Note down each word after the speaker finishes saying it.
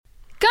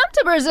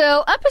to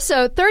Brazil,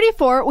 episode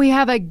 34. We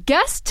have a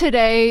guest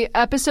today,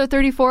 episode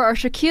 34, our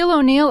Shaquille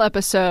O'Neal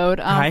episode.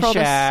 Hi, for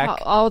Shaq.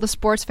 all the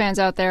sports fans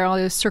out there, all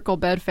the Circle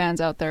Bed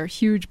fans out there,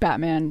 huge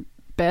Batman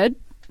bed.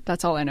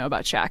 That's all I know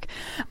about Shaq.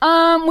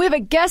 We have a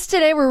guest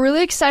today. We're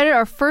really excited.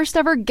 Our first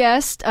ever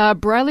guest.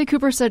 Bradley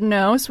Cooper said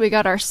no, so we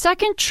got our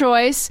second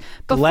choice.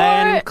 Go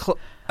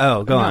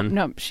on.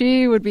 No,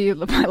 she would be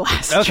my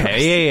last choice.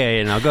 Okay,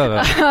 yeah. No,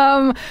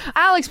 go.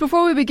 Alex,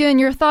 before we begin,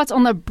 your thoughts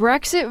on the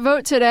Brexit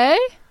vote today?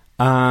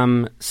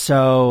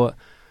 So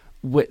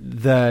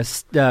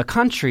the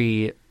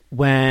country,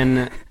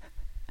 when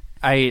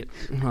I...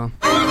 Well,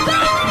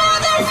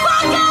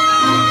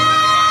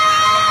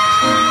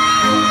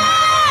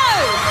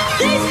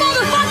 these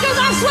motherfuckers,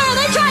 I swear,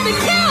 they tried to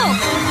kill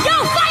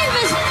your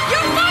favorite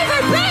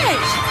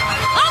bitch.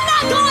 I'm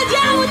not going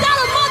down without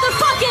a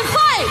motherfucking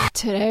fight.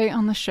 Today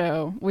on the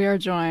show, we are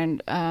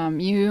joined.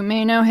 You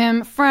may know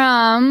him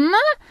from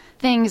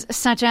things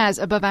such as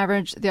Above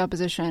Average, The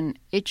Opposition,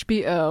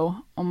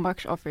 HBO, on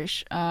Box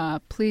Office.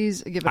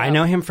 Please give it up. I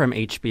know him from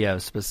HBO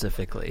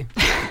specifically.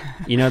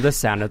 You know the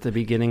sound at the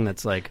beginning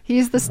that's like...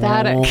 He's the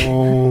static.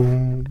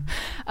 Oh.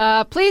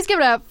 Please give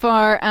it up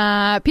for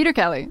Peter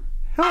Kelly.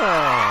 Hello.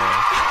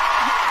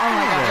 Oh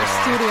my God, our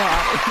studio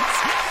audience.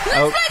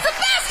 Let's play some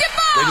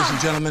basketball. Ladies and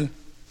gentlemen,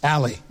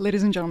 Allie.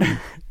 Ladies and gentlemen,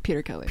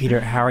 Peter Kelly. Peter,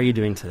 how are you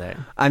doing today?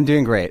 I'm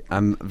doing great.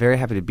 I'm very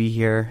happy to be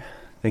here.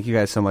 Thank you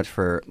guys so much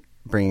for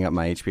bringing up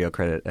my HBO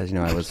credit. As you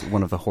know, I was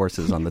one of the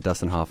horses on the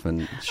Dustin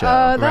Hoffman show.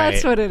 Oh,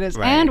 that's Right, what it is.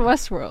 right. And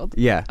Westworld.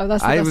 Yeah. Oh,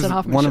 that's the I Dustin was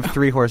Hoffman one show. of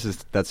 3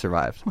 horses that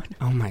survived.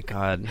 Oh my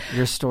God,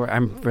 your story!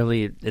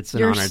 It's an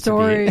Your honor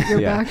story, to be. your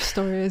Yeah.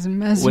 backstory is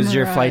mesmerizing. Was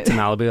your flight to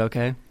Malibu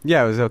okay?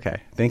 Yeah, it was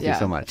okay. Thank you Yeah.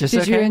 so much. Just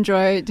Did you okay?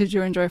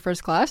 enjoy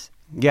first class?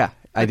 Yeah,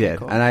 I Okay, did.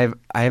 cool. And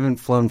I haven't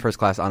flown first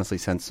class, honestly,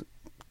 since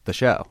the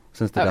show,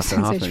 since the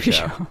Dustin since Hoffman HBO.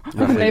 show.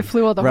 When they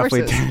flew all the roughly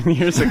horses. 10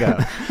 years ago.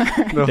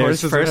 The There's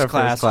horses would first have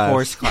class,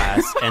 horse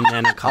class, and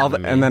then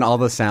economy. and then all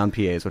the sound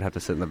PAs would have to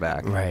sit in the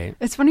back. Right.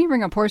 It's funny you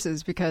bring up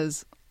horses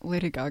because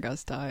Lady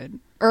Gaga's died.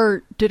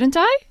 Or didn't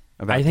die?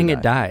 About I to think die.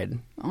 it died.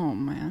 Oh,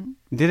 man.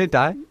 Did it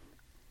die?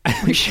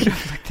 We should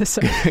have looked this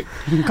up.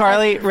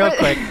 Carly, real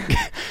quick,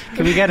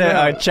 can we get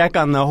a check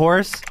on the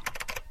horse?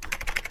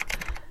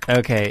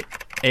 Okay,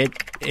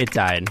 it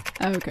died.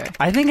 Okay.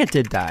 I think it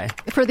did die.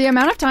 For the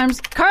amount of times,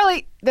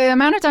 Carly, the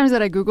amount of times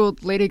that I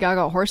Googled Lady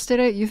Gaga horse did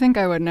it, you think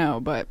I would know,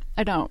 but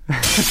I don't.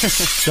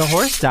 The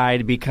horse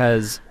died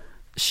because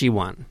she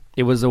won.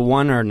 It was a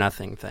one or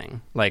nothing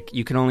thing. Like,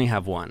 you can only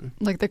have one.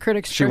 Like the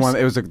Critics' She Choice. won.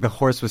 It was the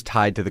horse was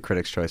tied to the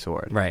Critics' Choice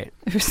Award. Right.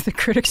 It was the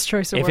Critics'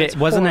 Choice If Awards. it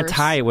wasn't horse. a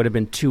tie, it would have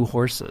been 2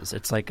 horses.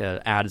 It's like a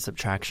add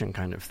subtraction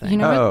kind of thing. You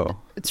know Oh. what?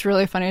 It's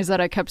really funny is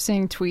that I kept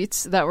seeing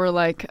tweets that were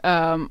like,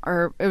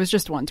 or it was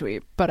just one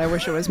tweet, but I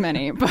wish it was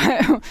many.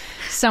 But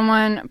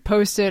someone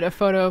posted a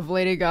photo of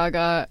Lady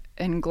Gaga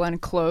and Glenn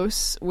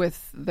Close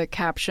with the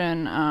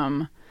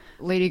caption,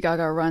 Lady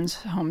Gaga runs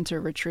home to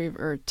retrieve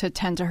or to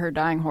tend to her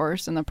dying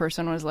horse, and the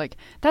person was like,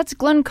 "That's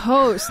Glenn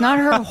Close, not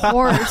her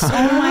horse."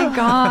 Oh my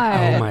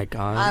god! Oh my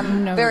God.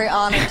 I'm No. very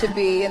honored to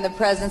be in the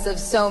presence of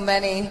so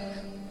many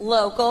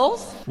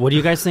locals. What do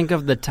you guys think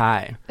of the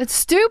tie? It's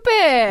stupid.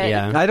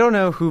 Yeah. I don't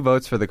know who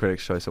votes for the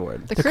Critics' Choice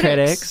Award. The The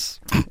critics.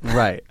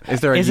 Right.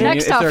 Is there a Is it- union?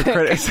 Next Is there a topic.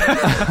 critics?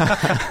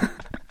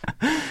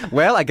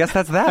 Well, I guess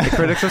that's that. The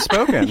critics have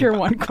spoken. Your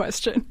one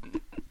question.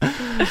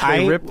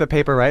 They ripped the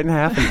paper right in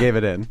half and gave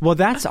it in. Well,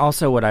 that's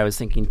also what I was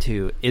thinking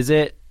too. Is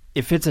it,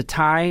 if it's a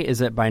tie,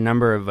 is it by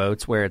number of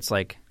votes where it's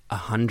like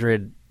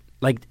 100,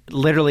 like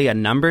literally a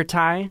number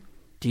tie?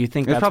 Do you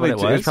think It's that's probably, what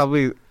it was? it's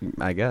probably,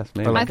 I guess,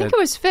 maybe. Or I like think it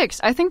was fixed.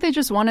 I think they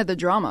just wanted the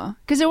drama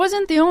because it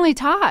wasn't the only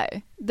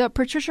tie. The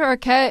Patricia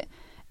Arquette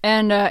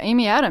and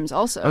Amy Adams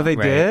also. Oh, they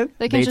Right. did?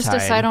 They can They just tied.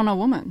 decide on a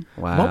woman.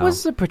 Wow. What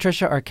was the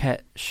Patricia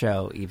Arquette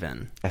show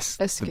even?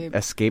 Escape.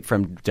 Escape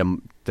from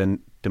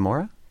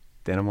Demora?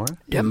 Dannemora?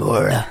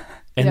 Demora.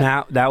 And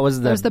Yeah. that was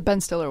That the was the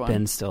Ben Stiller one.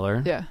 Ben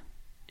Stiller. Yeah.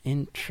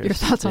 Interesting. Your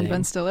thoughts on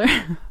Ben Stiller?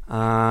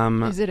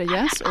 Is it a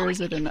yes or is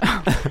it a no?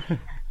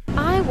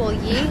 I will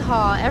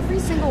yeehaw every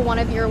single one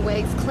of your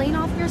wigs clean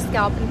off your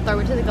scalp and throw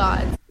it to the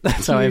gods.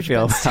 That's how I Huge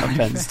feel Ben about Stiller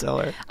Ben fan.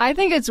 Stiller. I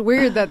think it's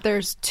weird that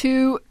there's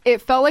two.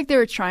 It felt like they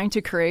were trying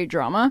to create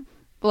drama,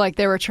 but like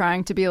they were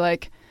trying to be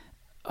like,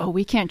 oh,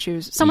 we can't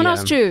choose. Someone Yeah.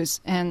 else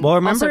choose. And Well,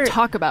 remember- also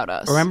talk about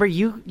us. Remember,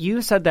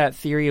 you said that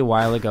theory a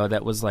while ago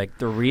that was like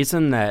the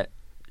reason that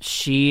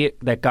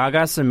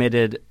Gaga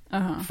submitted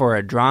for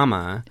a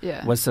drama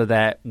Yeah. was so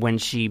that when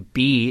she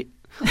beat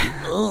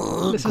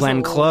This is Glenn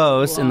a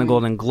Close in the long-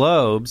 Golden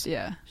Globes,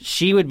 Yeah.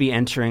 she would be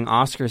entering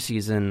Oscar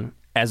season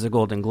as a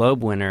Golden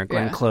Globe winner.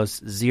 Glenn Yeah.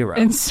 Close 0.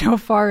 And so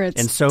far it's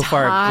And so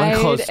far, Glenn tied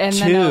Close and 2,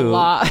 then a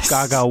loss.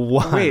 Gaga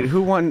 1. Wait,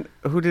 who won?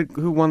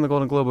 Who won the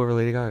Golden Globe over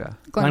Lady Gaga?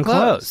 Glenn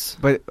Close.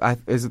 But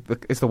is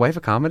the wife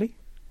a comedy?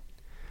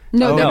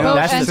 No, Oh, they no, both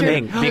that's the entered,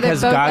 thing,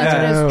 because they both Gaga-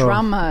 entered as Oh,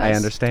 dramas. I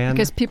understand.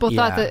 Because people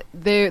thought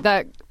Yeah.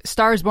 that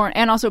Star is Born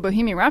and also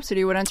Bohemian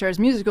Rhapsody would enter as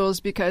musicals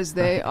because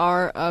they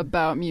are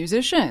about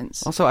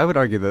musicians. Also, I would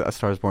argue that A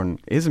Star Is Born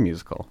is a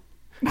musical.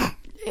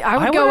 I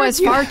would go as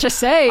far to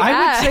say I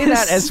would say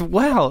that yes. as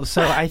well.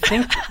 So I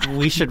think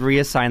we should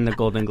reassign the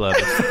Golden Globe.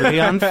 It's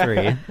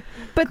 3-on-3.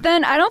 But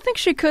then I don't think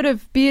she could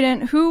have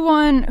beaten who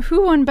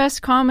won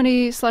Best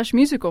Comedy /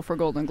 Musical for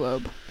Golden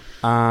Globe.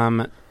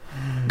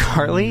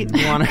 Carly, do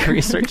you want to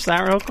research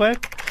that real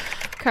quick?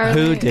 Carly.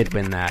 Who did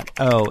win that?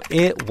 Oh,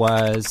 it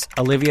was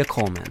Olivia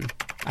Colman.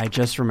 I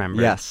just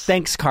remembered. Yes.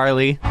 Thanks,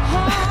 Carly.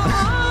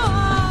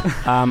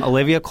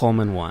 Olivia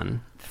Colman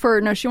won.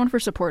 She won for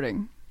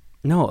supporting.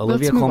 No,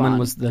 Olivia Let's move Colman on.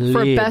 was the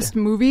For lead. Best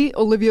Movie,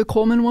 Olivia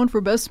Colman won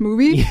for Best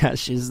Movie. Yeah,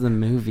 she's the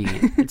movie.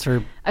 It's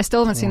her. I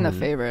still haven't seen The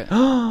Favorite.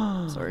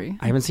 Sorry.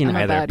 I haven't seen I'm it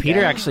a either. bad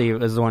Peter guy. actually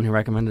was the one who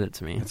recommended it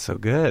to me. It's so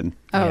good.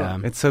 Oh. Yeah.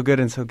 It's so good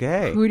and so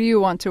gay. Who do you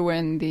want to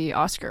win the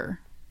Oscar?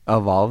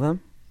 Of all of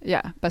them?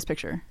 Yeah, Best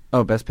Picture.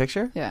 Oh, Best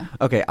Picture? Yeah.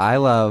 Okay, I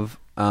love.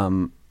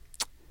 Don't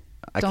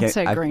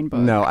say Green Book.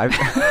 No, I.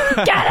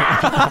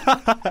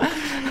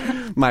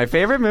 My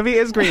favorite movie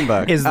is Green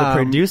Book. Is the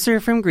producer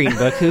from Green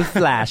Book who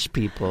flashed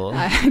people.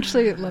 I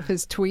actually love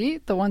his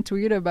tweet. The one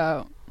tweet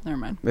about. Never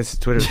mind. This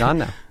Twitter's gone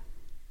now.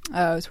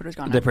 Oh, his Twitter's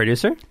gone. The now.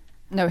 producer?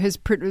 No, his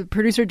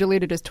producer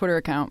deleted his Twitter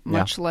account,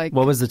 much like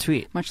What was the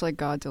tweet?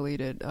 God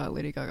deleted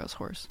Lady Gaga's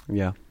horse.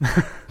 Yeah,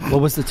 What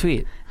was the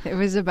tweet? It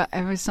was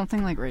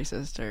something like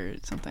racist or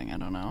something. I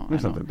don't know.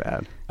 there's something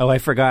bad. Oh, I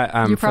forgot.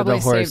 You for probably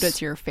the horse, saved it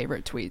to your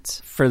favorite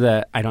tweets. For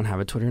the, I don't have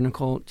a Twitter,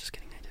 Nicole. Just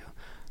kidding, I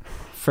do.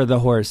 For the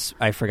horse,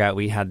 I forgot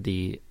we had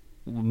the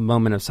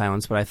moment of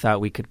silence, but I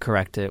thought we could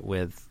correct it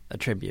with a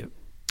tribute.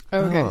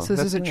 Okay, Oh, so this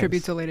that's is a nice.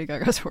 tribute to Lady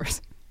Gaga's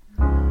horse.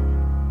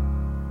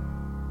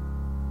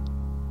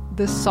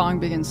 This song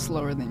begins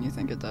slower than you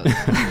think it does.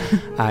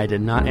 I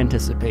did not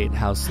anticipate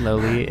how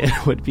slowly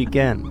it would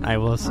begin, I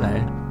will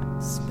say.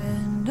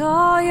 Spend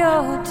all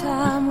your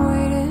time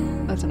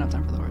waiting. That's enough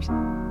time for the horse.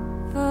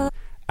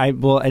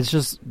 It's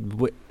just,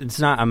 it's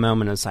not a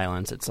moment of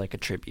silence, it's like a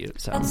tribute,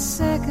 so.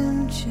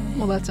 Second chance.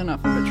 Well, that's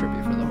enough of a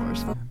tribute for the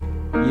horse.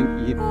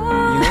 You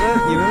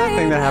know that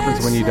thing that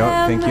happens when you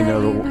don't think you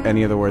know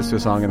any of the words to a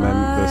song, and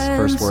then this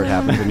first word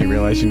happens, and you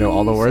realize you know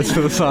all the words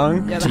to the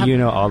song. Yeah, Do you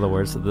know all the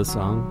words of the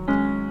song?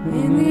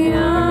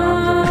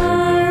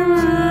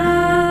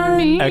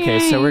 Okay,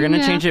 so we're going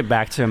to change it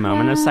back to a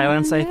moment of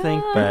silence, I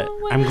think, but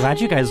I'm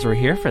glad you guys were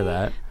here for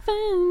that.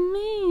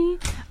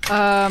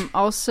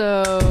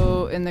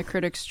 Also, in the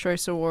Critics'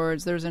 Choice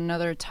Awards, there's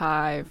another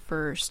tie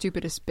for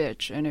Stupidest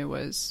Bitch, and it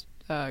was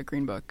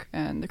Green Book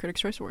and the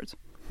Critics' Choice Awards.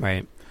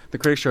 Right. The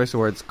Critics' Choice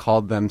Awards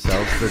called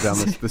themselves the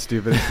dumbest, the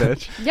stupidest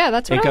bitch. Yeah,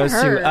 that's what It goes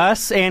I heard. to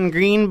us and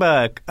Green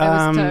Book. It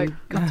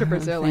was to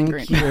Brazil and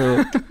Green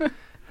Thank Book. you.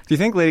 Do you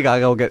think Lady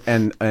Gaga will get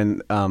and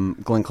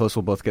Glenn Close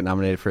will both get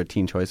nominated for a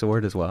Teen Choice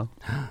Award as well?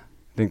 I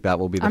think that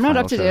will be the I'm not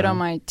final up to date showdown. on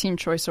my Teen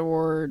Choice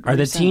Award. Are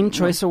the recent- Teen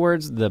Choice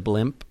Awards the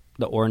blimp?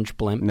 The orange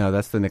blimp? No,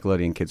 that's the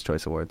Nickelodeon Kids'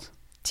 Choice Awards.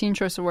 Teen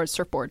Choice Awards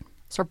Surfboard.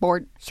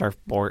 Surfboard.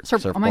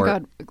 Oh my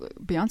God,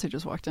 Beyonce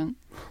just walked in.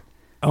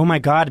 Oh my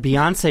God,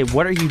 Beyonce,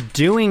 what are you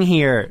doing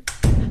here?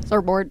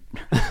 Surfboard.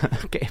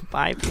 Okay,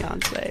 bye,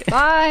 Beyonce.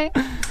 Bye.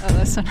 Oh,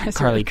 that's so nice.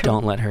 Carly,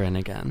 don't let her in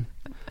again.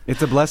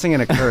 It's a blessing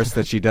and a curse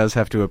that she does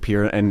have to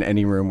appear in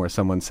any room where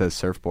someone says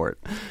surfboard.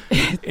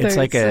 It's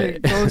like a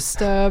ghost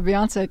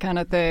Beyonce kind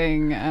of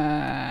thing.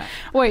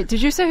 Wait,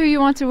 did you say who you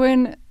want to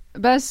win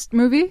Best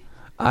Movie?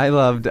 I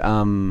loved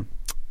Can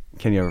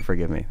You Ever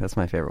Forgive Me? That's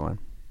my favorite one.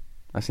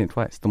 I've seen it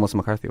twice. The Melissa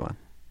McCarthy one.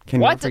 Can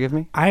You What? Ever Forgive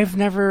Me? I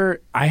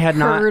had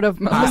not Heard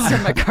of Melissa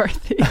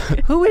McCarthy.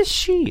 Who is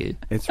she?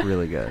 It's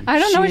really good. I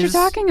don't know what you're She's-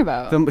 talking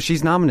about.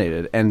 She's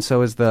nominated, and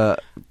so is the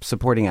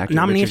supporting actor.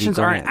 Nominations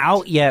Richard E. aren't Grant.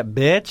 out yet,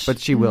 bitch. But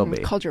she will be.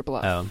 Called your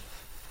bluff. oh,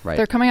 Right.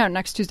 They're coming out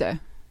next Tuesday.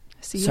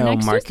 See you so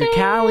next mark Tuesday. your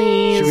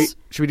callies.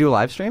 Should we do a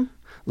live stream?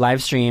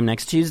 Live stream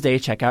next Tuesday.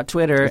 Check out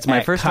Twitter. It's my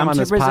at first time Come on to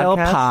this Brazil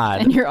podcast.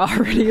 Pod. And you're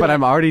already But like,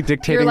 I'm already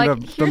dictating you're like,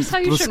 the here's how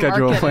you should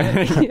schedule market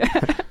planning. it.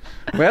 Yeah.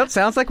 Well, it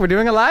sounds like we're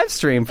doing a live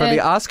stream for the And-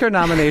 Oscar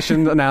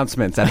nomination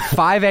announcements at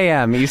 5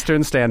 a.m.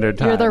 Eastern Standard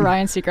Time. You're the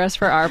Ryan Seacrest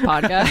for our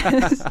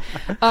podcast.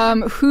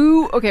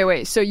 Okay,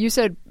 wait. So you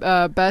said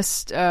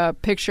Best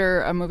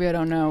Picture, a movie I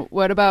don't know.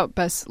 What about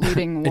Best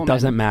Leading Woman? It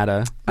doesn't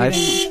matter.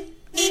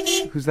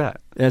 Who's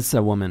that? It's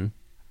a woman.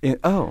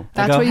 Oh,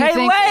 That's go, what you "Hey,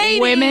 think lady!"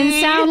 women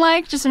sound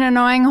like? Just an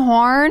annoying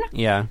horn?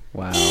 Yeah.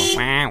 wow.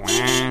 Wah,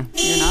 wah.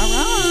 You're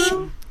not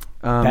wrong.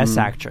 Best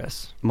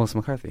actress. Melissa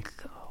McCarthy.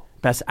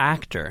 Best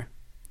actor.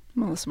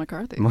 Melissa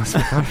McCarthy. Melissa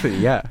McCarthy.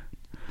 Yeah.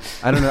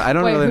 I don't know. I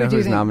don't Wait, really who know do you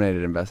who's think?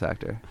 nominated in Best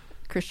Actor.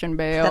 Christian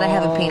Bale. That I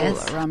have a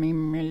penis. Rami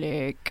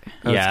Malek.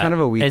 Oh, Yeah. it's kind of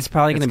a weak. It's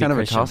probably gonna be kind of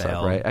Christian a toss-up,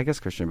 Bale. right? I guess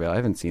Christian Bale. I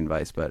haven't seen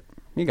Vice, but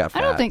you got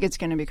fat. I don't think it's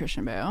going to be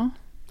Christian Bale.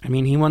 I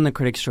mean, he won the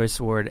Critics' Choice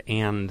Award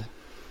and...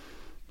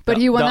 But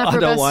he won The that for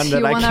other best. one He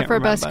that I won that can't for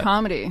best remember.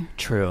 comedy.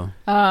 True.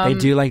 They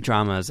do like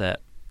dramas at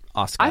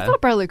Oscar. I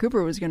thought Bradley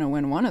Cooper was going to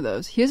win one of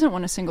those. He hasn't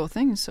won a single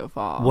thing so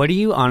far. What do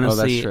you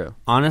honestly... true.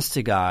 Honest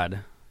to God.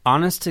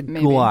 Honest to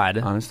Maybe. God.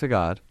 Honest to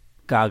God.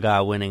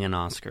 Gaga winning an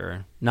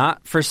Oscar.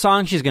 Not for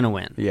song she's going to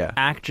win. Yeah.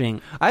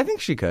 Acting I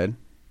think she could.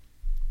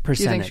 Do you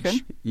think percentage. she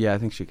could? Yeah, I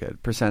think she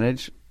could.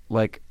 Percentage,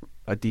 like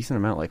a decent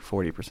amount, like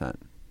 40%.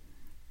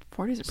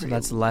 40 is a So pretty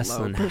that's less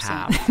low than percent.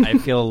 half. I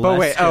feel less But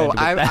wait, good with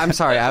that. I'm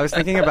sorry. I was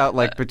thinking about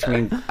like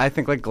I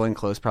think like Glenn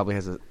Close probably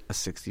has a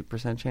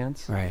 60%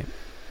 chance. Right.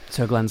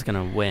 So Glenn's going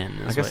to win.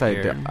 I guess I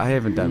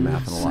haven't done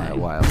math in a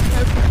while.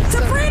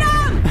 To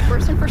freedom!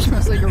 First impression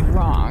was like you're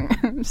wrong.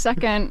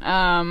 Second,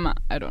 I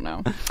don't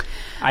know.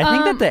 I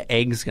think that the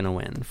egg's going to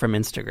win from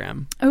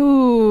Instagram.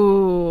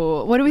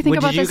 Ooh, what do we think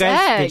about this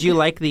egg? Did you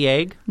like the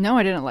egg? No,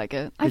 I didn't like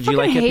it. I Did you fucking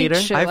like it, hate Peter?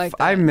 shit like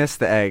that. I miss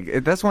the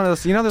egg. That's one of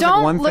those. You know, there's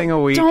like one thing a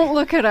week. Don't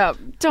look it up.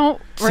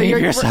 Don't. Save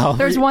yourself.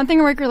 There's one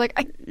thing where you're like,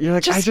 I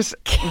just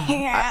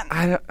can't.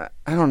 I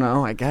don't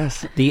know. I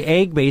guess. The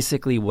egg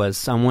basically was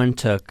someone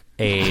took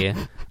a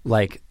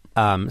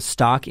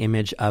stock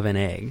image of an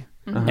egg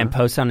and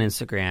posted on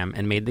Instagram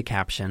and made the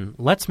caption,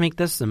 "Let's make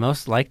this the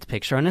most liked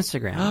picture on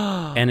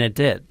Instagram." And it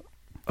did.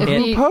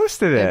 Who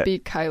posted It'd it? be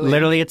Kylie.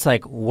 Literally, it's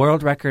like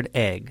world record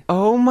egg.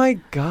 Oh my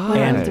god!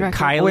 And World record.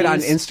 Kylie's, Wait, on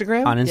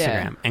Instagram? On Instagram.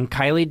 Yeah. And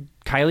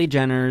Kylie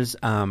Jenner's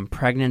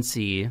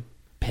pregnancy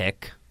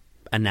pic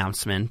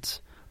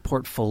announcement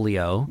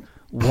portfolio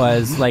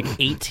was like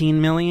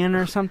 18 million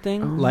or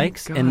something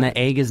likes, and the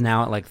egg is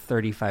now at like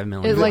 35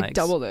 million It like likes.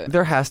 doubled it.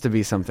 There has to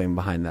be something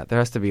behind that. There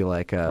has to be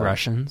like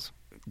Russians.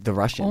 the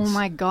Russians. Oh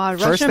my god!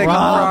 First Russian they come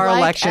people for our like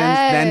elections,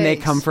 then they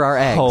eggs. come for our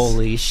eggs.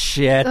 Holy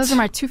shit. Those are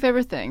my two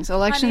favorite things: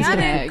 elections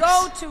Honey, I and didn't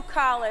eggs. go to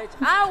college.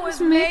 I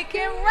was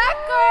making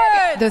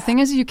records. The thing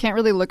is, you can't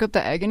really look up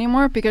the egg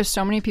anymore because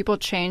so many people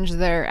change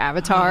their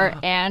avatar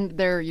and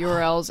their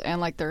URLs and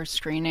like their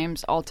screen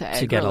names all to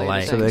egg get a related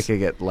like. So they things. could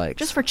get likes.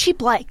 Just for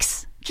cheap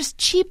likes. Just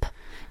cheap.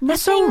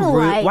 That's so nothing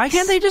rude. likes. Why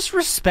can't they just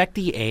respect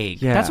the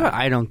egg? Yeah. That's what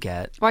I don't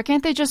get. Why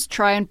can't they just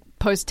try and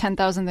post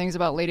 10,000 things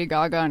about Lady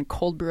Gaga and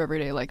cold brew every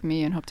day like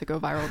me and hope to go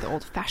viral the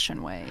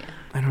old-fashioned way?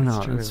 I don't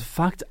know. It's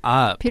fucked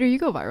up. Peter, you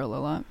go viral a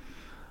lot.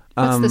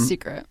 What's the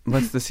secret?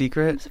 What's the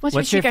secret? What's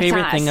your secret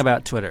favorite sauce? thing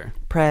about Twitter?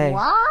 Pray.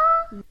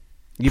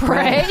 You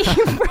Pray?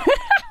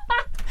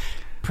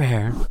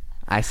 Prayer.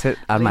 I sit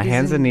on my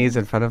hands and knees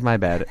in front of my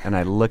bed and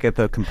I look at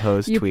the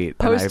composed You tweet.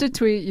 post and a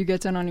tweet, you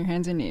get down on your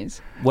hands and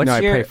knees. What's no,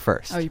 your I pray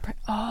first. Oh, you pray.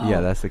 Oh.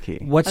 Yeah, that's the key.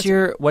 What's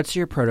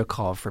your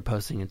protocol for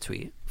posting a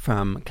tweet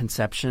from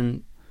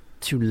conception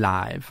to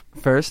live?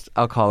 First,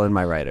 I'll call in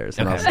my writers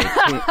and Okay.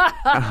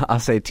 I'll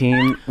say,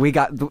 team,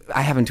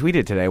 I haven't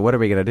tweeted today. What are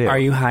we going to do? Are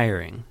you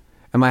hiring?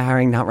 Am I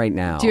hiring? Not right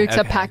now. Do you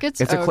accept Okay. packets?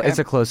 It's Oh, okay. it's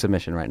a closed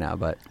submission right now,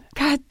 but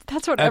God,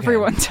 that's what Okay.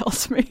 everyone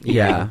tells me.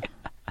 yeah.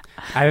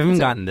 I haven't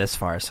gotten this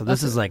far, so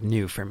this is like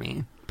new for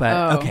me. But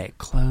Oh. okay,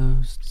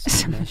 closed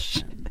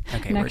submission.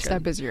 Okay, Next we're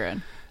step good. is you're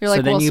in. You're So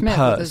like then Will you Smith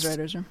with his post.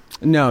 writers room.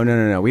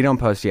 No. We don't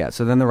post yet.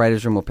 So then the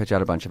writers' room will pitch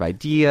out a bunch of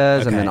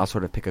ideas, and Okay. then I'll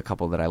sort of pick a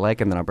couple that I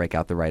like, and then I'll break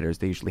out the writers.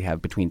 They usually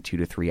have between 2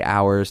 to 3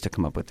 hours to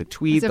come up with the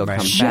tweet. It's a They'll come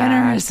back.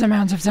 generous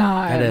amount of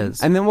time. That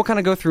is. And then we'll kind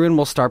of go through and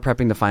we'll start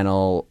prepping the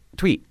final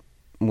tweet.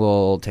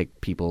 We'll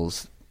take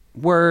people's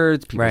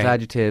words, people's Right.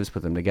 adjectives,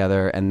 put them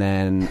together, and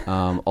then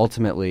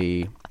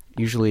ultimately,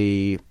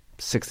 usually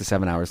 6 to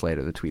 7 hours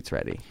later, the tweet's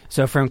ready.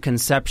 So from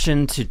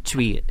conception to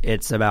tweet,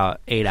 it's about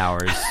 8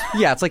 hours,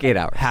 Yeah, it's like 8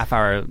 hours. half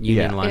hour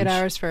union Yeah. lunch. 8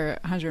 hours for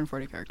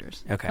 140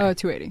 characters. Okay. Oh,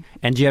 280.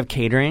 And do you have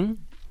catering?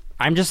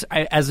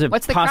 As a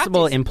What's the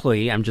possible practice?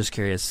 employee, I'm just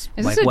curious.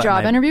 Is like, this a what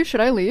job my- interview?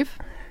 Should I leave?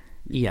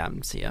 Yeah,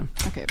 see ya.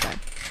 Okay,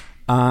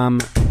 bye.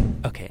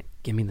 Okay,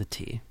 give me the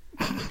tea.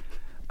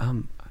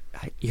 Um,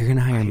 You're gonna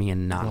hire me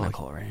and not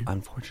Nicole, right?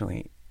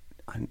 Unfortunately,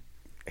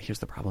 here's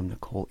the problem.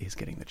 Nicole is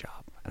getting the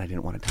job, and I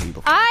didn't want to tell you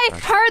before. I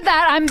heard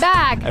that. I'm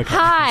back. Okay,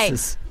 Hi.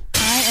 this is-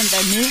 I am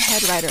the new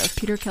head writer of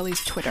Peter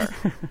Kelly's Twitter.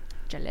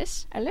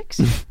 Jealous,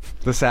 Alex?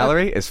 The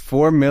salary is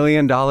 $4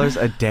 million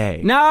a day.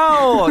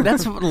 No,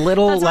 that's a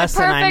little That's my less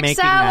than I'm perfect making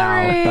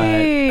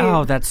salary. now. But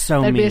oh, that's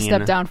so That'd mean. be a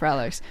step down for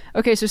Alex.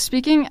 Okay, so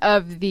speaking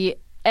of the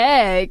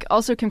egg,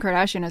 also Kim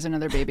Kardashian has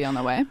another baby on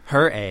the way.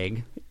 Her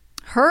egg.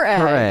 Her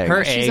egg. egg.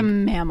 Her She's egg. a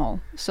mammal,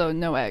 so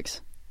no eggs.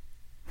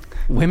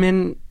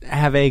 Women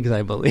have eggs,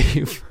 I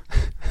believe.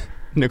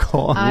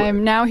 Nicole.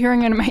 I'm now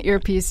hearing in my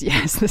earpiece,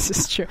 yes, this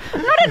is true.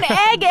 I'm not an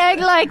egg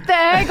like the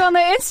egg on the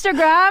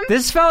Instagram.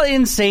 This felt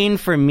insane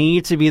for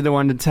me to be the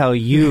one to tell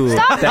you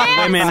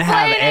that women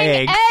have Mansplaining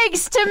eggs.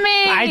 eggs to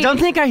me. I don't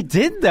think I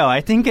did, though.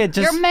 I think it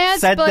just You're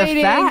said the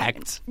mansplaining.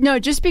 fact. No,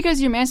 just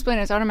because you mansplain,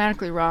 it's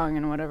automatically wrong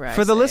and whatever. I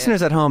For the say.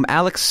 listeners at home,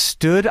 Alex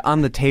stood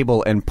on the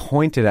table and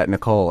pointed at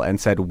Nicole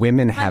and said,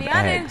 "Women have Honey,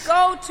 I eggs." didn't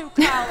go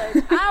to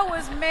college. I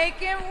was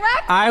making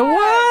records. I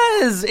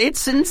was.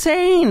 It's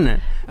insane.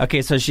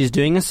 Okay, so she's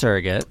doing a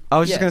surrogate. I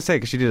was just Yeah. going to say,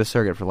 because she did a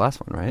surrogate for the last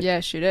one, right? Yeah,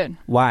 she did.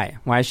 Why?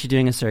 Why is she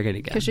doing a surrogate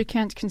again? Because she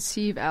can't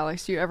conceive,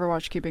 Alex. Do you ever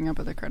watch Keeping Up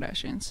with the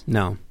Kardashians?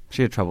 No.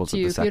 She had troubles Do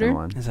with you, the second Peter?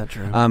 one. Is that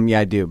true? Yeah,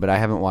 I do, but I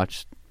haven't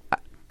watched.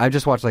 I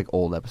just watched like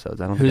old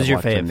episodes. I don't. Who's think your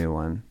I've watched a fave? new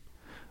one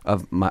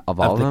of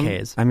all Of the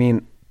them. Ks. I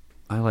mean,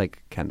 I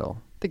like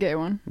Kendall. The gay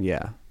one?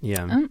 Yeah.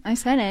 Yeah. I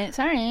said it.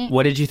 Sorry.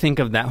 What did you think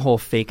of that whole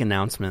fake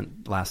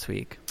announcement last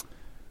week?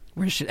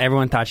 Where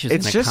everyone thought she was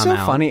It's going to just come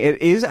so out. funny.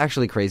 It is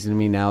actually crazy to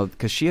me now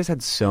because she has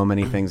had so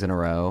many things in a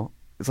row.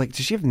 It's like,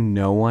 does she have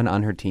no one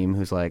on her team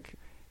who's like,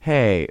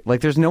 hey,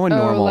 like there's no one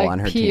normal like on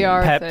her PR team.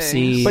 Pepsi.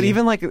 things. But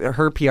even like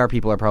her PR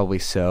people are probably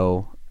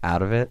so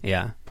out of it.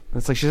 Yeah.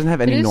 It's like she doesn't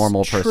have any It is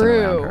normal person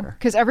around her.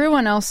 Because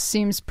everyone else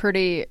seems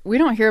pretty. We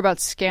don't hear about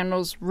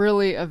scandals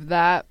really of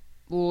that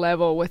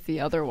level with the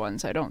other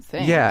ones, I don't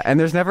think. Yeah, and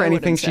there's never I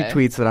anything wouldn't she say.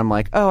 tweets that I'm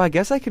like, oh, I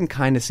guess I can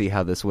kind of see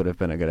how this would have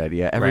been a good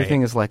idea.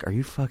 Everything is like, are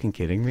you fucking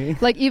kidding me?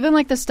 Like, even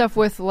like the stuff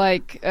with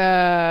like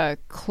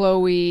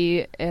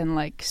Chloe and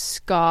like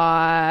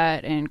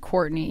Scott and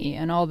Courtney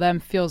and all them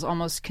feels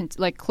almost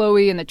like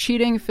Chloe and the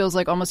cheating feels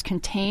like almost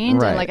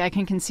contained. Right. And like I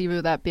can conceive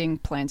of that being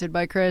planted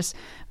by Chris.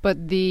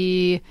 But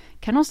the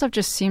Kendall stuff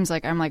just seems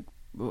like I'm like,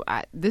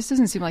 this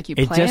doesn't seem like you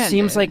It planned just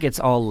seems it. like it's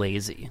all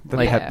lazy. The,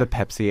 Like, the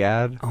Pepsi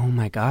ad. oh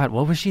my God,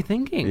 what was she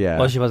thinking? Yeah.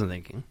 Well, she wasn't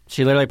thinking.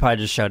 She literally probably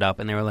just showed up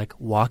and they were like,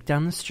 walk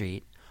down the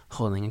street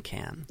holding a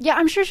can. Yeah,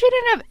 I'm sure she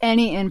didn't have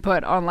any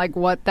input on like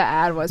what the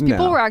ad was.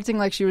 People No. were acting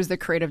like she was the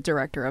creative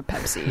director of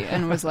Pepsi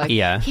and was like,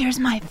 Yeah. here's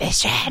my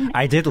vision.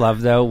 I did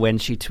love, though, when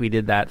she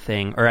tweeted that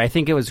thing, or I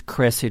think it was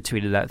Chris who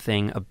tweeted that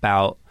thing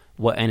about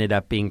what ended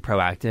up being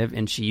proactive,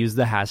 and she used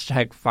the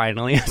hashtag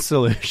finally a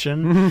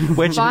solution,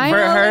 which for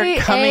her Finally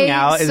coming a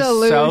out is so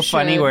solution.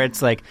 funny, where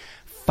it's like,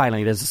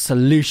 finally there's a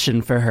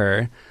solution for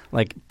her,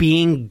 like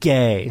being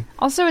gay.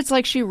 Also, it's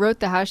like she wrote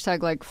the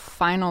hashtag like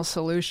final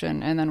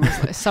solution and then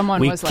was like,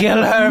 someone We was like,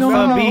 kill her no,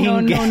 for no, being no,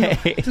 no, gay.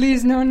 no.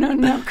 Please,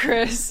 no,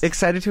 Chris.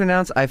 Excited to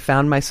announce I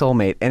found my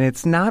soulmate, and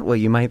it's not what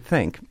you might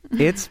think.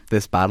 It's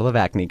this bottle of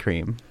acne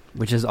cream.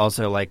 Which is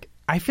also like,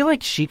 I feel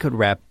like she could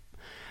rep.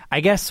 I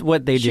guess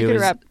what they She do could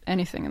is, rap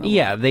anything in the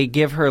yeah, world. they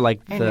give her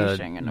like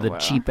Anything in the the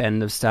world. cheap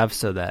end of stuff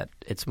so that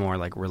it's more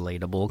like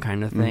relatable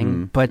kind of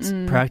thing. But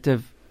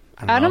proactive.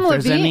 I don't Adam know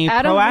if there's Levine- any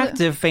Adam Le-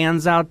 proactive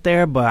fans out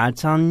there, but I'm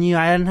telling you,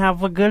 I didn't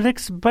have a good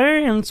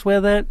experience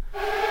with it.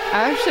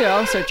 I actually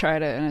also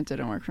tried it and it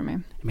didn't work for me.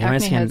 Made my Acne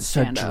skin heads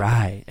so stand up.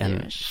 dry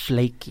and Yes.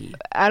 flaky.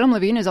 Adam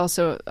Levine is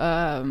also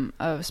a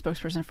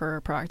spokesperson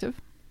for Proactive.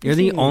 You're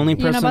the only You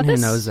know person about who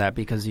this? knows that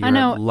because you I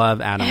know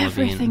love Adam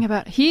everything Levine.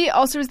 about. He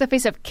also is the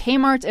face of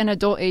Kmart and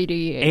adult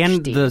ADHD.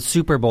 And the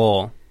Super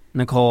Bowl.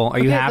 Nicole, are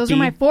you happy? Those are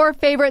my 4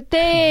 favorite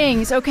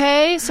things.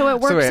 Okay, so it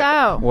works So wait,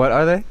 out. What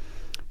are they?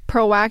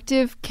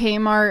 Proactive,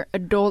 Kmart,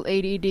 adult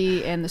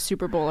ADD, and the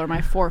Super Bowl are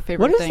my 4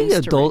 favorite What is things.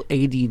 the to adult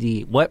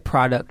ADD? What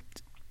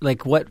product?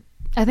 Like what?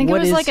 I think it what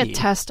was is like a he?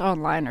 test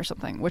online or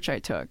something, which I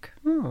took,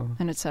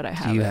 and it said I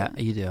have Do you, it.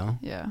 you do?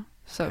 Yeah.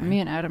 So me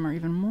and Adam are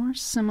even more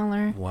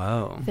similar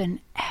Whoa. than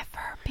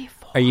ever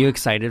before. Are you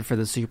excited for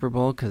the Super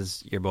Bowl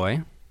because your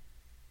boy?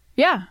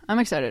 Yeah, I'm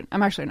excited.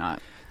 I'm actually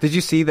not. Did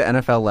you see the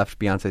NFL left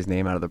Beyonce's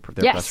name out of their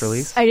Yes, press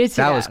release? I did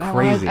see that. That was I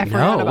crazy. forgot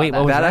No, about wait, that.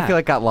 what was that I that? feel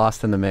like got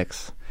lost in the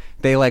mix.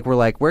 They were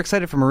like, we're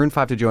excited for Maroon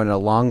 5 to join a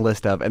long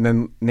list of, and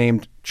then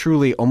named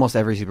truly almost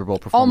every Super Bowl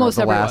performer Almost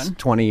of the everyone. last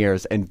 20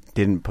 years and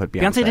didn't put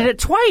Beyonce. Beyonce did it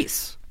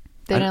twice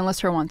They didn't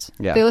list her once.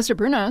 Yeah. They listed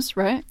Bruno's,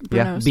 right?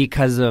 Yeah. Bruno's.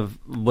 because of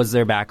was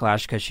there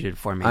backlash because she did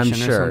Formation? I'm or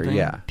sure, something?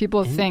 yeah.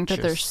 People think that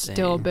they're Interesting.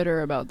 still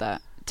bitter about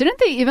that. Didn't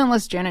they even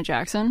list Janet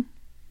Jackson?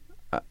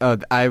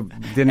 I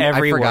didn't.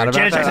 Every I forgot word. about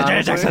Janet Jackson, that.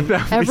 Janet honestly.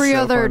 That would be Every so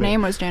other funny.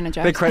 name was Janet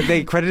Jackson.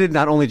 They credited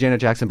not only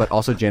Janet Jackson but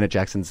also Janet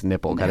Jackson's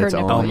nipple got Her its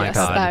nipple, own. Oh my yes,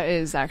 God. that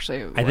is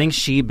actually. I think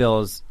she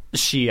bills.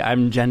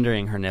 I'm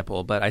gendering her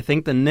nipple, but I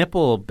think the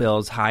nipple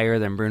bills higher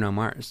than Bruno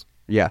Mars.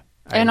 Yeah.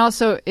 and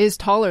also is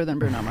taller than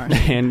Bruno Mars.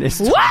 And it's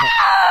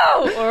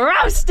Wow!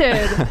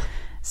 Roasted!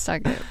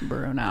 Suck it,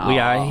 Bruno. We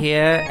are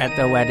here at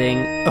the wedding,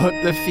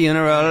 the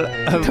funeral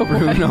of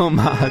Bruno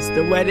Mars,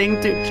 the wedding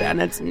to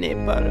Janet's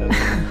nipple.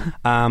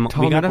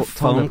 We got a tall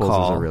phone nipples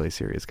call. is a really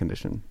serious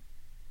condition.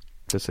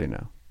 Just so you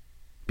know.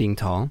 Being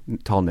tall?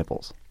 Tall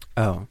nipples.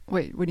 Oh.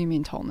 Wait, what do you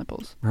mean tall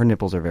nipples? Her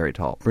nipples are very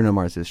tall. Bruno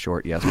Mars is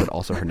short, yes, but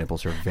also her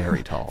nipples are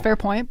very tall. Fair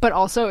point, but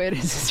also it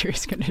is a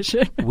serious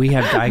condition. We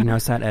have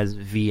diagnosed that as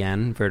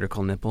VN,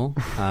 vertical nipple.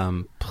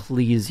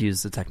 Please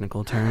use the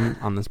technical term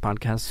on this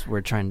podcast. We're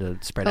trying to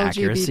spread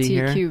accuracy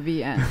here.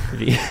 LGBTQVN.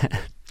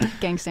 VN,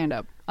 Gang stand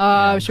up.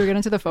 Should we get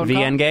into the phone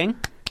VN call? gang?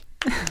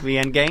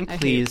 VN gang, I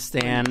hate please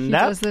when stand he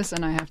up. does this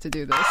and I have to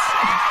do this.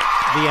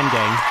 VN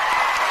gang,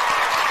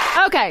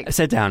 Okay,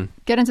 sit down.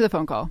 get into the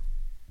phone call.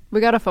 We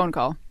got a phone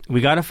call.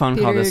 We got a phone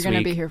Peter, call you're this going to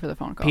week. be here for the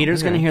phone call.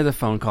 Peter's going to hear the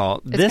phone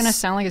call. It's going to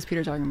sound like it's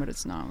Peter talking, but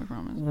it's not, we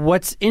promise.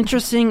 What's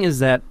interesting is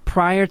that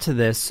prior to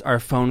this, our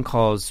phone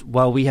calls,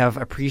 while we have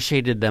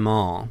appreciated them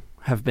all,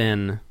 have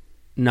been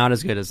not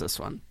as good as this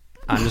one.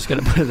 I'm just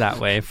going to put it that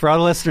way. For all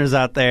the listeners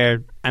out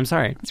there, I'm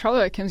sorry. That's probably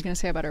what Kim's going to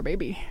say about our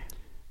baby.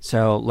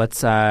 So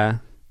let's...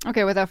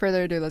 Okay, without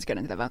further ado, let's get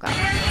into the phone call. This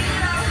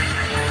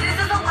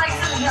is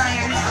Alexis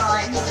Giant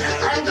calling.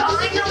 I'm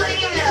calling to let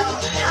you know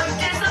how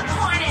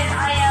disappointed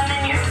I am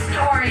in your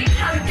story.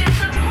 How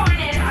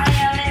disappointed I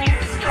am in your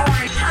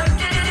story. How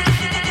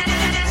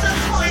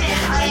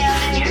disappointed I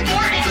am in your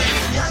story.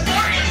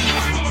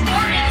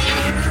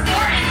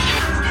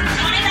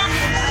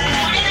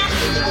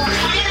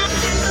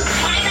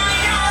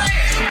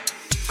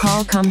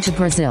 Call come to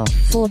Brazil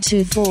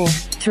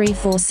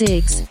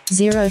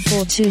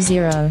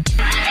 424-346-0420.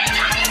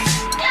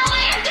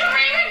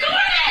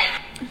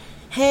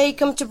 Hey,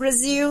 come to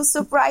Brazil.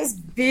 Surprise,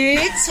 bitch.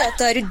 I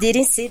thought you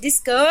didn't see this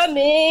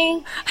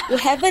coming. You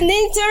have an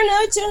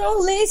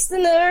international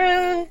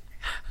listener.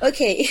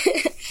 Okay,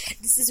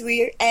 this is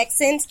weird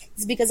accent.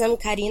 It's because I'm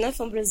Karina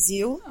from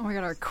Brazil. Oh my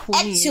God, our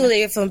queen.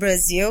 Actually from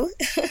Brazil.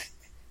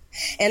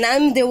 And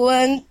I'm the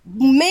one,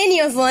 many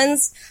of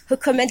ones who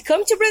comment,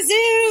 come to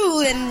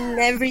Brazil, and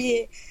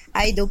every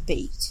idol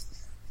page.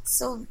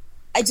 So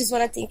I just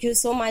want to thank you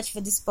so much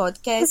for this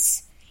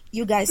podcast.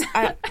 You guys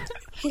are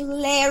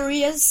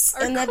hilarious.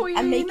 Our and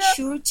I make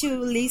sure to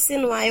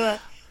listen while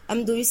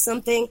I'm doing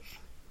something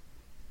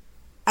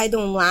I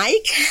don't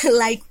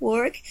like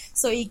work.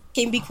 So it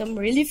can become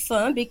really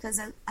fun because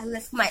I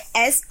left my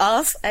ass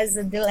off, as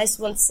the last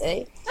one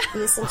say,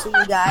 listen to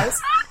you guys.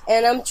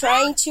 And I'm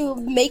trying to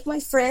make my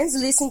friends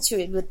listen to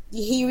it, but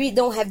here we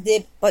don't have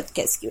the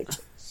podcast here.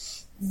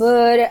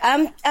 But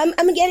I'm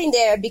getting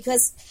there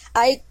because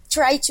I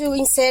try to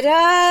insert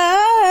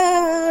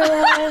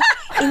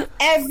in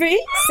every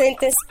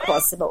sentence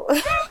possible.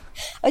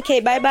 Okay,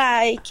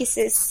 bye-bye.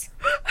 Kisses.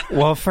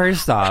 Well,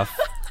 first off,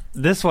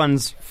 this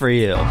one's for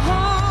you.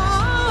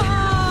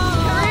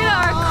 Karina,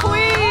 our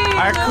queen.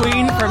 Our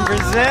queen from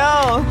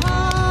Brazil.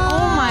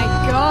 Oh my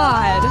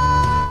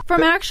God.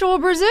 From actual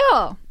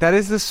Brazil. That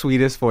is the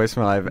sweetest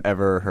voicemail I've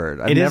ever heard.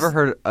 I've never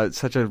heard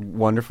such a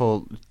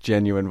wonderful,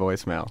 genuine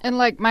voicemail. And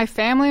like my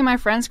family, my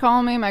friends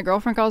call me, my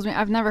girlfriend calls me.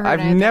 I've never heard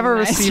anything never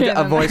nicer received a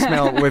than that.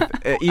 voicemail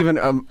with even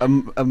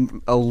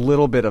a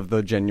little bit of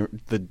the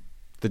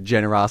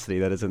generosity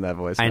that is in that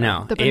voicemail. I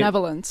know. The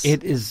benevolence.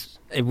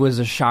 It was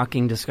a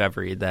shocking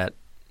discovery that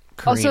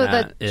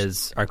Karina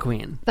is our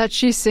queen. That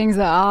she sings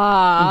the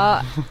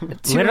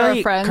to Literally,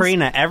 her friends.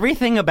 Karina,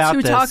 everything about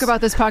to this. talk about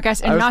this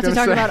podcast and not to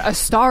talk about A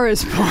Star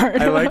Is Born.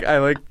 I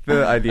like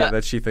the idea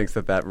that she thinks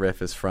that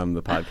riff is from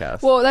the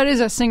podcast. Well, that is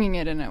us singing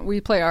it in it.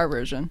 We play our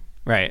version.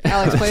 Right.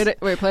 Alex, play it.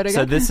 Wait, play it again.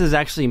 So this is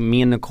actually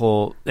me and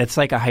Nicole. It's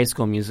like a High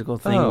School Musical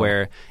thing Oh.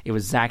 where it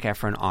was Zac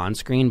Efron on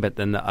screen, but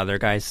then the other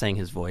guy sang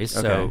his voice. So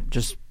Okay.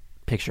 just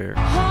picture.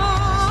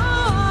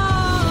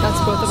 That's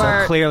both of So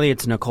our. clearly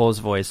it's Nicole's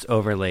voice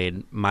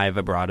overlaid my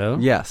vibrato.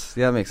 Yes,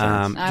 yeah, that makes sense.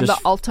 I'm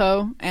just the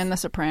alto and the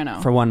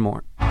soprano. for one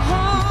more. Who's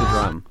the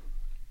drum?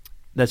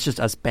 That's just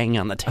us banging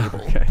on the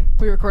table. Okay.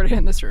 We recorded it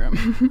in this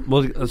room.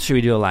 Well, should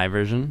we do a live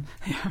version?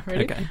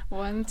 Ready? Okay.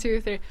 1, 2,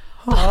 3.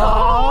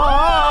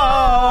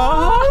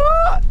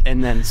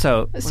 And then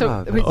So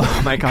Wow, we,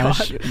 oh my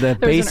gosh, the there was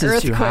bass an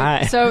is too earthquake.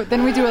 high. So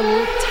then we do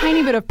a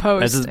tiny bit of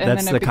post. That's and then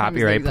it the becomes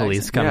copyright exact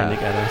police same. coming Yeah. to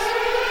get us.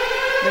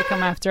 They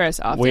come after us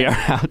often. We are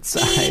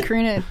outside.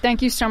 Karina,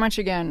 thank you so much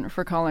again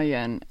for calling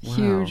in.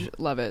 Huge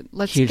love it.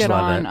 Let's Huge get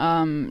love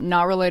on.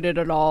 Not related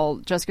at all.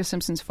 Jessica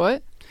Simpson's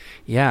foot,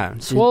 Yeah.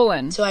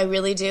 swollen. So I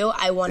really do.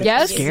 I want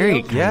Yes? to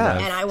Scary. Kind Yeah.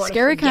 of. and I want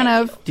Scary kind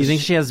of. Do you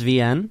think she has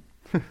VN?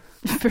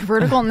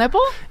 Vertical nipple.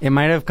 It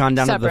might have gone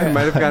down to Separate. It the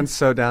might have gone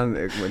so down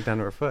it went down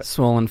to her foot.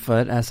 swollen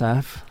foot,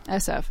 SF.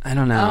 SF. I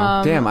don't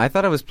know. Damn, I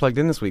thought I was plugged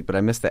in this week, but I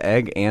missed the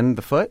egg and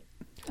the foot.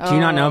 Do you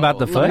not know about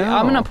the foot? I'm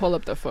No. gonna pull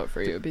up the foot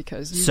for you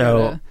because you So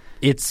gotta-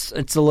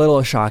 it's a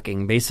little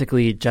shocking.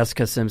 Basically,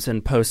 Jessica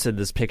Simpson posted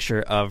this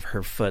picture of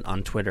her foot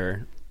on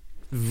Twitter,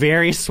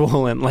 very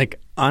swollen,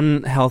 like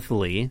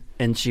unhealthily,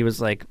 and she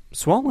was like,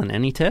 "Swollen?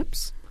 Any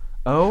tips?"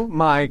 Oh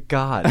my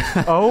god.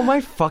 Oh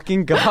my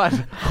fucking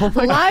god. Oh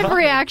my live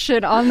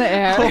reaction on the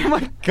air. Oh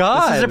my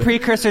god. This is a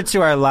precursor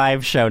to our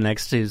live show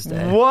next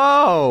Tuesday.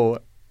 Whoa.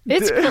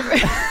 It's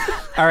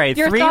All right,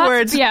 Your three thoughts?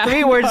 words. Yeah.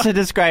 3 words to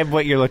describe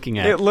what you're looking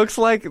at. It looks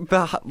like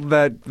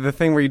the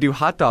thing where you do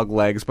hot dog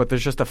legs, but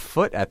there's just a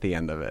foot at the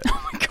end of it.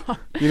 Oh my god.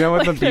 You know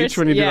at the beach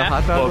when you do the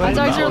hot dog hot legs?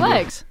 dogs your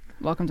legs.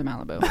 Welcome to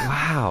Malibu.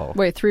 Wow.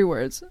 Wait, 3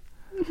 words.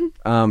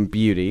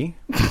 Beauty.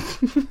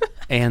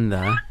 And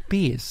the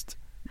beast.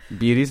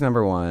 Beauty's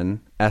number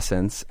 1,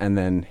 essence, and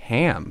then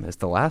ham is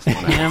the last one.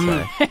 I would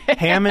Ham, say.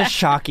 ham is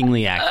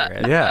shockingly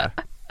accurate. Yeah.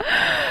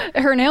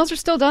 Her nails are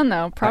still done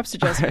though. Props to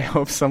I Jessica.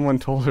 hope someone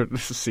told her to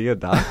see a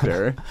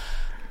doctor.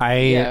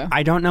 Yeah.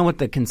 I don't know what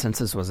the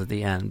consensus was at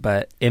the end,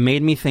 but it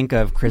made me think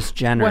of Kris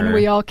Jenner. When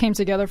we all came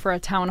together for a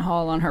town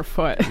hall on her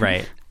foot.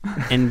 Right.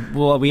 And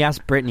well, we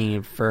asked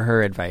Brittany for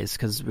her advice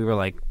because we were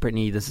like,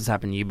 Brittany, this has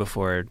happened to you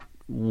before.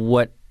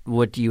 What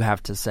do you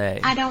have to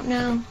say? I don't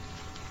know.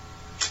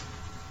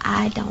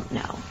 I don't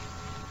know.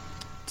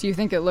 Do you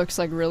think it looks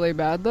like really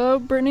bad though,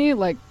 Brittany?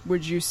 Like,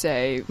 would you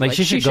say Like,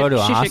 she should go to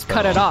a She should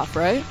cut hospital. it off,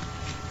 right?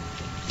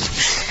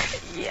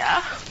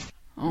 Yeah.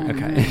 Oh, Okay.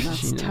 man, that's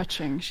She-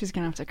 touching. She's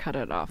gonna have to cut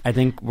it off. I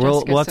think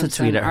we'll Jessica have to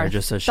Simpson, tweet at our her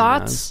just so she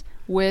thoughts knows.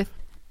 with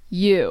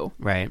you.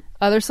 Right.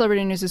 Other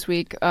celebrity news this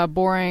week: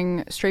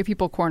 boring straight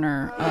people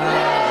corner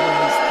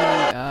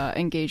was the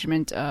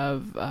engagement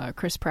of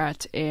Chris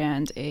Pratt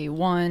and a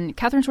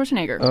Catherine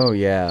Schwarzenegger. Oh,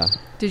 yeah.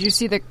 Did you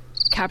see the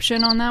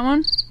caption on that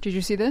one? Did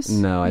you see this?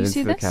 No, I You didn't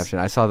see the this? caption.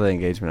 I saw the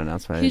engagement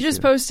announcement. I He didn't just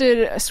see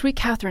posted, "Sweet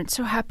Catherine,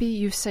 so happy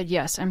you said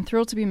yes. I'm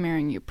thrilled to be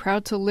marrying you.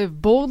 Proud to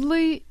live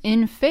boldly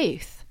in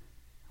faith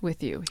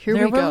with you." Here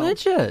They're we go.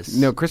 religious.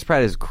 No, Chris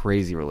Pratt is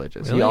crazy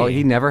religious. Really?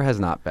 He never has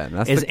not been.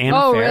 That's Is the, Anna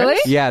Oh, Faris? really?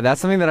 yeah, that's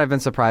something that I've been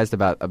surprised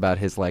about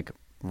his like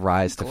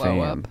rise to Glow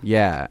fame. up.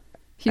 Yeah,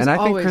 He's and I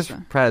think always Chris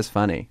been. Pratt is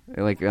funny,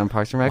 like on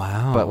Parks and Rec.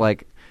 Wow. But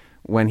like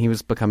when he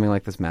was becoming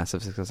like this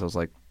massive success, I was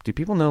like, do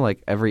people know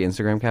like every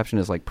Instagram caption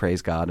is like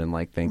praise God and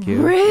like thank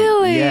you?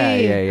 Really?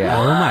 Yeah.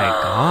 Oh my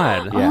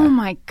God. Yeah. Oh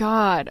my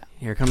God.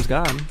 Here comes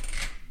God.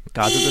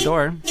 God's at the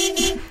door.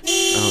 Oh,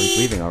 he's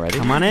leaving already.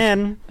 Come on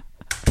in.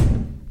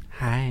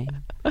 Hi.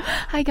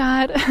 Hi,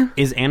 God.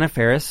 Is Anna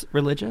Faris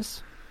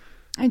religious?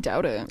 I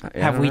doubt it. Yeah, I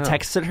Have don't we know.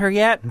 texted her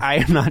yet? I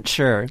am not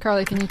sure.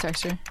 Carly, can you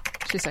text her?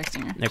 She's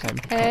texting her. Okay.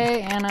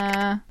 Hey,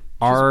 Anna.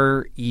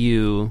 Are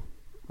you And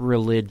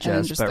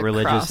religious, just but the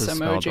religious cross is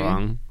spelled emoji.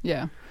 wrong?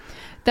 Yeah.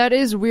 That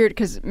is weird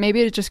because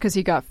maybe it's just because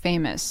he got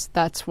famous.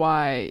 That's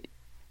why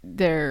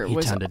there He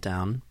was. toned it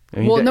down.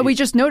 And he Well, did- no, we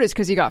just noticed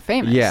because he got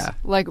famous. Yeah.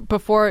 Like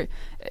before,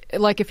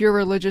 like if you're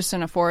religious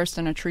in a forest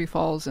and a tree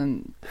falls,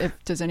 and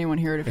does anyone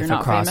hear it if you're If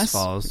not a cross famous?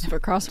 falls, If a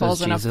cross does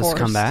falls in a Jesus forest,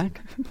 come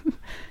back?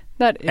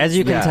 That is, As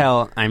you can Yeah.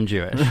 tell, I'm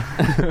Jewish.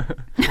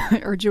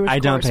 or Jewish. I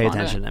don't pay correspondent.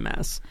 attention to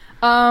Mass.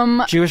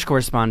 Jewish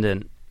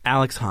correspondent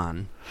Alex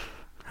Hahn.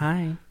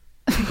 Hi.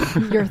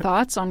 Your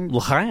thoughts on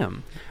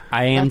L'chaim.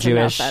 I am That's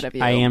enough Jewish. out of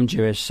you. I am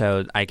Jewish,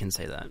 so I can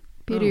say that.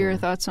 Peter? Your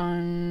thoughts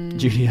on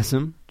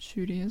Judaism.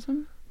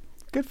 Judaism?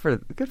 Good for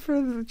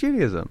the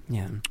Judaism.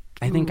 Yeah.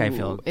 I think I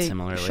feel Ooh, a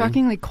similarly.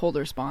 shockingly cold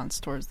response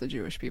towards the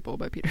Jewish people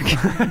by Peter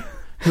King.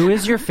 Who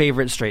is your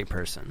favorite straight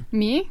person?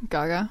 Me?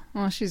 Gaga.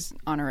 Well, she's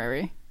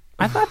honorary.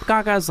 I thought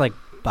Gaga's like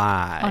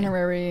bi.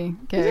 Honorary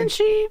gay. Isn't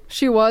she?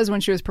 She was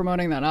when she was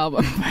promoting that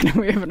album, but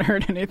we haven't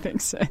heard anything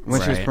since.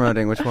 When she was Right.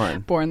 promoting which one?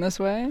 Born This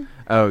Way?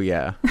 Oh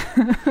yeah.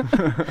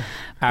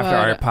 After But-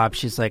 Art Pop,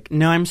 she's like,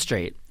 no, I'm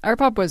straight. Art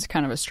Pop was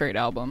kind of a straight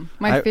album.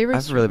 My favorite.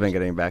 I've really been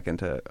getting back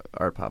into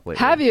art pop lately.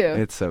 Have you?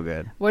 It's so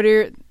good. What are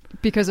your.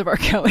 Because of R.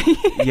 Kelly.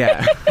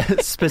 Yeah.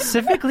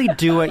 Specifically,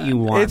 do what you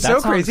want. It's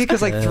That so crazy sounds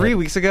because like good. 3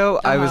 weeks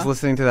ago, I was Uh-huh.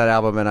 listening to that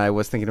album and I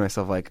was thinking to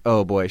myself like,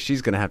 oh boy,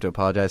 she's gonna have to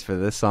apologize for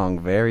this song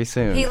very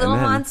soon. Hey, And little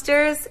then-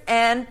 monsters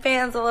and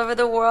fans all over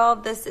the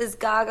world. This is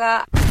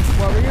Gaga.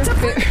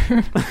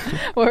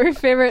 What were your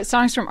favorite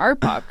songs from Art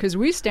Pop? Because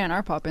we stand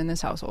Art Pop in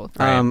this household.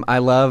 I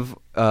love.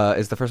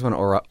 Is the first one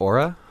Aura?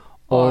 Aura?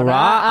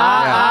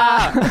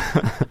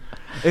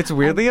 It's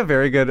weirdly a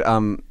very good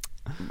album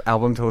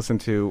to listen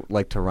to,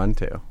 like to run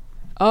to.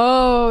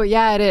 Oh,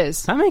 yeah, it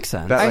is. That makes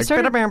sense. That, I like,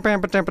 started-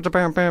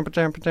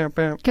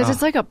 because Because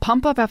it's like a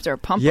pump up after a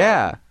pump up.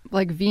 Yeah.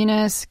 Like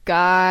Venus,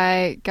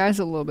 Guy's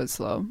a little bit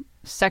slow.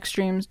 Sex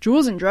Dreams,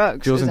 Jewels and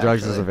Drugs. Jewels and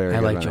Drugs actually- is a very I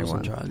good like running Jules one.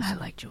 and Drugs. I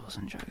like Jewels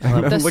and Drugs. I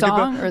know. The Look at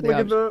song or the look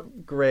at object? the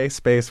gray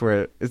space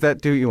where is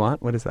that Do What You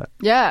Want? What is that?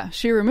 Yeah,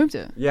 she removed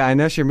it. Yeah, I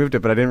know she removed it,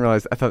 but I didn't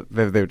realize. I thought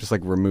they would just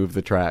like remove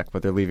the track,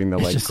 but they're leaving the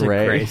It's like just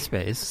gray. a gray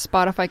space.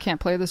 Spotify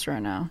can't play this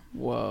right now.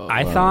 Whoa.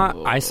 I thought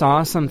I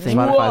saw something.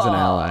 Spotify's an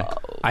ally.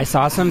 I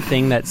saw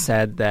something that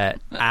said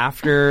that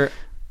after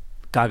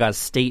Gaga's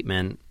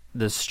statement,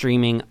 the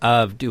streaming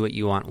of Do What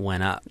You Want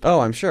went up.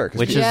 Oh, I'm sure. 'cause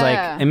Which people- is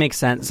Yeah. like, it makes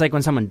sense. It's like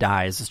when someone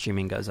dies, the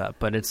streaming goes up.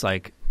 But it's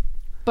like,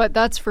 But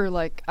that's for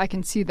like, I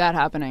can see that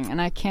happening,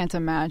 and I can't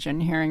imagine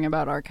hearing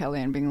about R.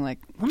 Kelly and being like,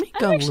 let me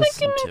go I'm actually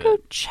listen gonna to go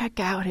it. check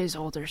out his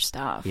older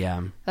stuff.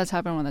 Yeah. That's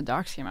happened when the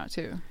docs came out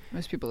too.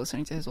 Most people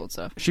listening to his old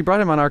stuff. she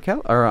brought him on on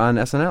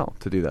SNL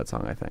to do that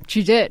song. I think.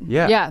 She did.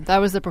 Yeah. Yeah, that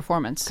was the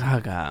performance.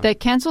 Gaga. They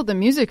canceled the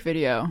music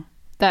video.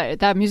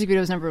 That music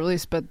video was never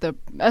released, but the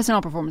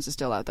SNL performance is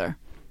still out there.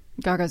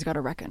 Gaga's got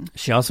to reckon.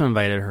 She also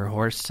invited her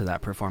horse to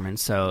that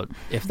performance. So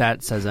if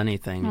that says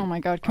anything, Oh my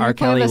God, can R. we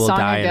play Kelly the will song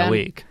die in again? a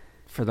week.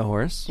 For the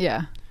horse?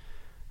 Yeah.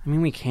 I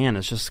mean, we can.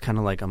 It's just kind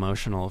of like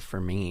emotional for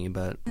me,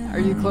 but Are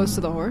you close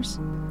to the horse?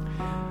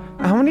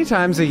 How many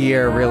times a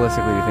year,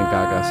 realistically, do you think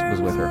Gaga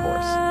was with her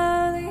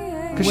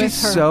horse? Because With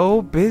she's her-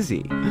 so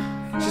busy.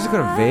 She has to go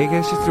to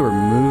Vegas. She has to do her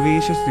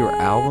movies. She has to do her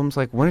albums.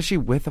 Like, when is she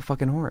with a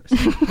fucking horse?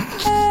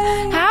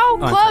 How I'm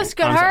close sorry.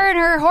 could I'm her sorry. and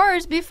her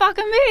horse be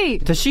fucking me?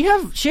 does she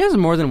have? She has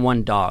more than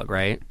one dog,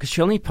 right? Because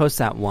she only posts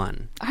that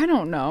one. I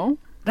don't know.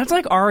 That's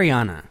like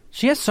Ariana.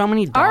 She has so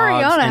many dogs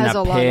Ariana and has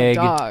a lot of pig.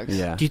 dogs.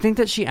 Yeah. Do you think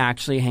that she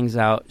actually hangs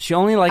out? She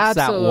only likes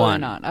Absolutely that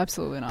one. not.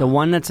 Absolutely not. The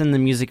one that's in the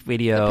music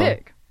video. The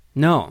pig.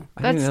 No,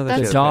 I didn't know that That's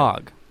she the had a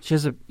dog. She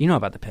has a. You know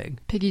about the pig?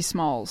 Piggy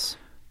Smalls.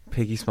 pig.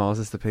 Piggy Smalls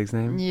is the pig's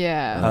name?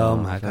 Yeah. Oh, Oh,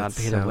 my God,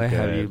 that's Peter, so where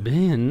have you good.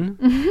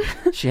 been?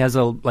 She has a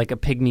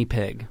pygmy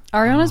pig.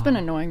 Ariana's been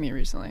annoying me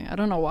recently. I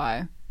don't know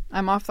why.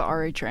 I'm off the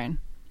RA train.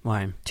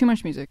 Why? Too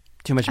much music.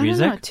 Too much I don't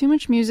music? know, too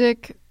much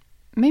music.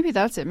 Maybe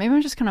that's it. Maybe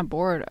I'm just kind of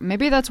bored.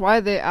 Maybe that's why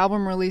the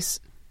album release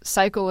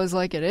cycle is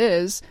like it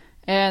is.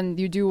 And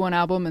you do one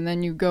album and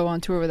then you go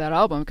on tour with that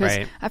album. Because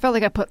Right. I felt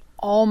like I put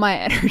all my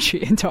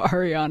energy into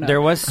Ariana.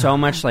 There was so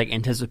much like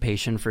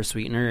anticipation for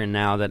Sweetener, and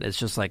now that it's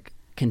just like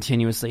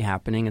continuously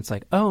happening, it's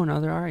like, oh,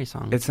 another Ari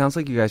song. It sounds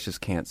like you guys just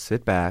can't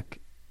sit back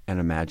and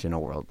imagine a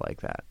world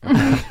like that.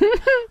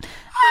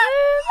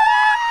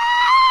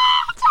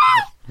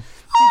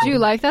 Did you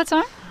like that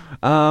song?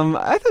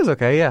 I thought it was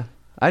okay. Yeah,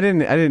 I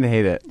didn't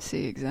hate it.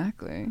 See,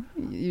 exactly.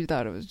 You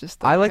thought it was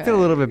just. I liked it a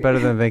okay. little bit better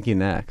than Thank You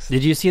Next.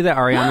 Did you see that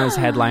Ariana's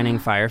headlining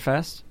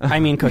Firefest? I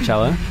mean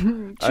Coachella.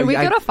 Should we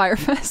go to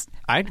Firefest?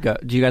 I'd go.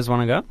 Do you guys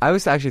want to go? I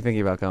was actually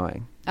thinking about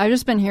going. I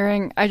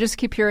just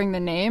keep hearing the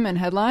name and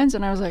headlines,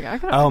 and I was like,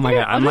 I'll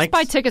just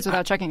buy tickets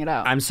without checking it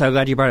out. I'm so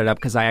glad you brought it up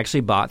because I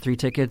actually bought 3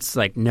 tickets,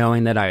 like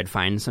knowing that I would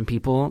find some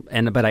people,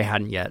 but I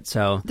hadn't yet.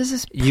 So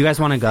you guys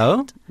want to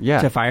go?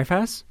 Yeah. To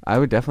Firefest? I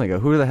would definitely go.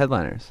 Who are the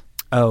headliners?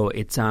 Oh,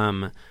 it's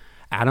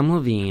Adam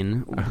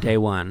Levine, day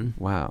one.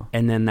 Wow.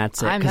 And then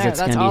that's it because it's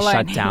going to be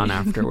shut down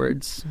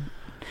afterwards.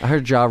 I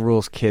heard Ja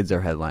Rule's kids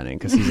are headlining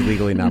because he's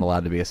legally not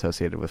allowed to be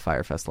associated with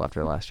Fyre Festival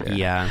after last year.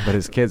 Yeah. But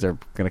his kids are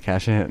going to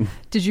cash in.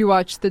 Did you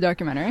watch the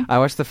documentary? I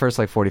watched the first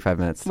 45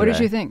 minutes What did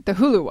you think? The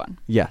Hulu one?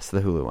 Yes, the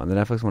Hulu one. The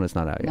Netflix one is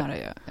not out yet. Not out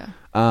yet,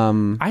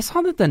 yeah. I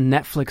saw that the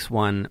Netflix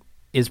one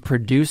is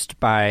produced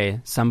by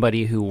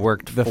somebody who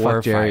worked for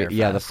Fyre Fest.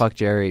 Yeah, the Fuck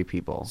Jerry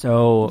people.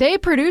 So they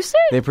produce it?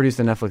 They produce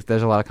the Netflix.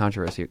 There's a lot of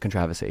controversy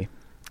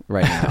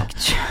right now.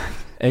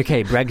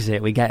 Okay,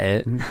 Brexit, we get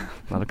it. A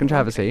lot of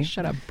controversy. Okay,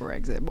 shut up,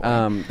 Brexit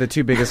boy. The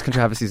 2 biggest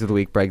controversies of the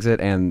week, Brexit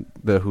and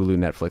the Hulu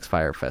Netflix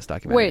Fyre Fest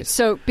documentary. Wait,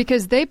 so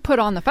because they put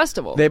on the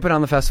festival. They put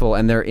on the festival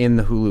and they're in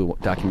the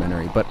Hulu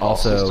documentary, but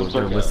also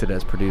they're listed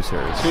as producers.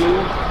 2,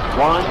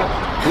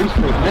 1, boost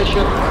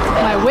ignition.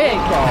 My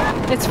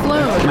wig. It's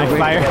flown. My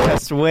Fyre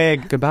Fest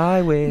wig.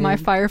 Goodbye, wig. My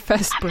Fyre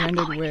Fest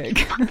branded wig.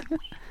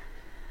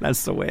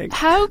 That's the wig.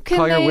 How can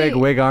Call they... your wig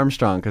Wig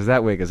Armstrong, because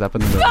that wig is up in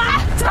the middle.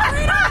 Turn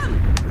it up!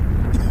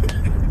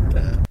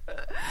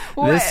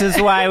 This is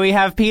why we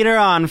have Peter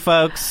on,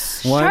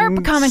 folks.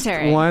 Sharp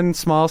commentary. One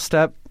small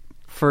step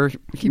for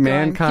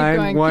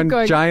mankind, one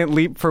giant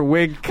leap for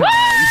wig kind.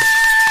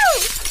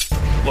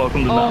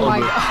 Welcome to Oh my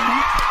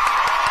god.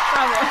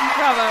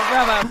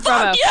 Bravo.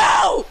 Fuck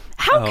you!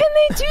 How can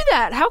they do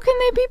that? How can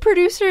they be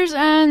producers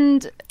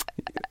and...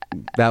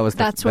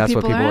 That's what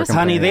people were asking.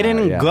 Honey, they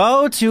didn't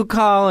go to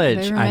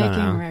college. They were I don't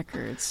making know.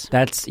 records.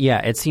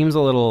 It seems a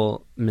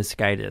little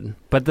misguided.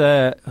 But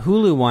the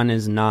Hulu one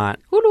is not.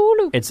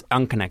 Hulu. It's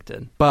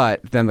unconnected.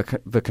 But then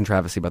the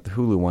controversy about the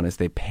Hulu one is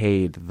they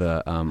paid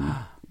the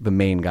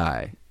main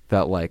guy,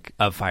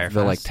 of Fyre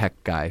the Fest.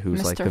 tech guy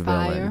who's like Mr. the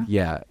villain. Fire?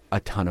 Yeah, a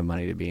ton of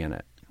money to be in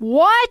it.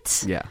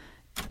 What? Yeah,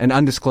 an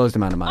undisclosed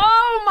amount of money.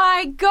 Oh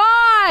my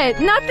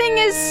god! Nothing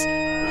is...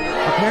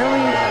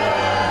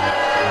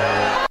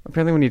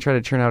 Apparently when you try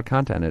to churn out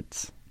content,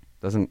 it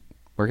doesn't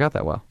work out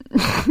that well.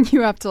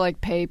 You have to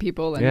pay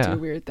people and Yeah. do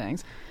weird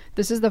things.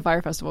 This is the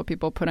Fyre Festival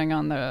people putting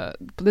on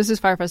this is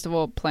Fyre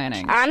Festival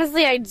planning.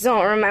 Honestly, I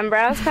don't remember.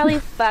 I was probably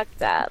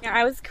fucked up.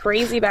 I was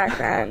crazy back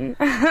then.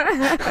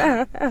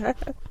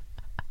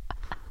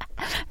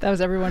 That was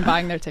everyone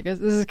buying their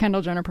tickets. This is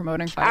Kendall Jenner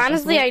promoting Fyre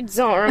Honestly,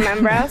 Festival. I don't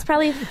remember. I was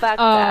probably fucked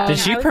up. Did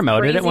she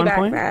promote it at one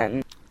point? I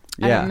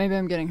Yeah. don't know, maybe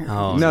I'm getting her.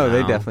 Oh, No,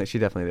 no. she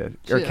definitely did.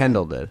 She Or did.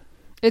 Kendall did.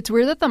 It's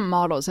weird that the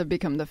models have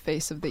become the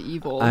face of the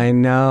evil. I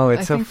know,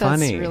 it's I so think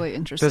funny. That's really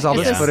interesting. There's all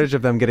this It's- footage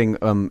of them getting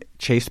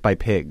chased by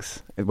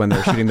pigs when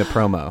they're shooting the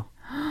promo.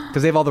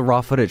 Because they have all the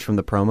raw footage from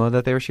the promo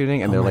that they were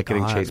shooting, and Oh they're my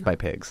getting God. chased by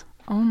pigs.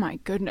 Oh my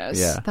goodness.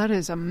 Yeah. That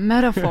is a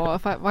metaphor.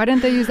 Why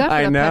didn't they use that for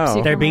I the know.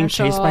 Pepsi They're being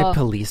chased by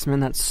commercial?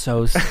 policemen. That's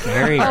so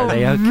scary. Are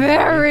they okay?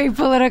 Very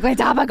politically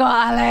topical,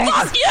 Alex.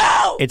 Fuck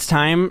you! It's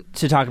time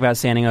to talk about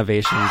standing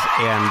ovations,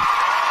 and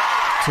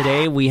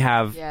today we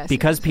have,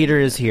 because Peter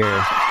is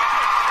here,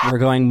 we're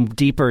going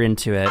deeper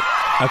into it.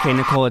 Okay,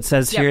 Nicole, it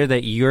says here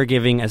that you're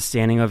giving a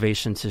standing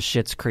ovation to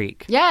Schitt's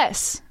Creek.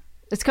 Yes.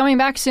 It's coming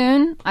back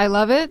soon. I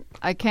love it.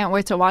 I can't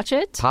wait to watch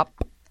it. Pop.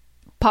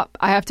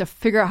 I have to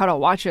figure out how to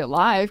watch it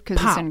live because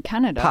it's Pop. in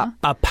Canada. Pop.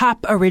 A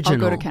pop original.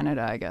 I'll go to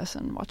Canada, I guess,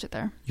 and watch it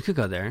there. You could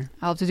go there.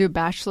 I'll have to do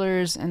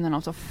bachelors, and then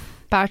I'll have to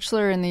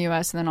bachelor in the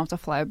U.S., and then I'll have to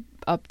fly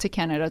up to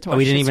Canada to watch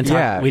we didn't Schitt's even Creek. talk.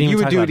 Yeah, we didn't you even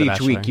would talk do about it The each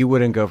Bachelor. week. You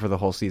wouldn't go for the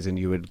whole season.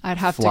 You would I'd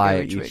have to fly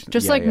go each week.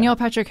 Just like Neil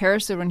Patrick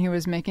Harris did when he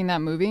was making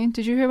that movie.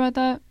 Did you hear about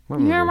that? What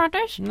You hear movie? about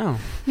this? No.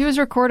 He was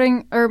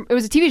recording, or it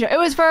was a TV show. It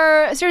was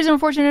for a series of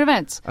unfortunate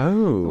events.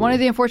 Oh. One of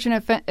the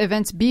unfortunate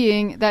events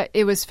being that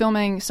it was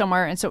filming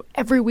somewhere, and so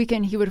every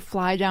weekend he would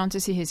fly down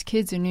to see his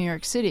kids in New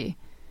York City.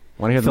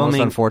 Want to hear the most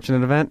Filming-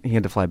 unfortunate event? He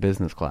had to fly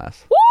business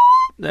class.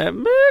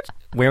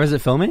 Where was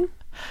it filming?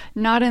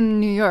 Not in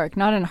New York,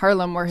 not in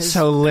Harlem, where his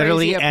So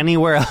literally crazy-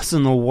 anywhere else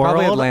in the world.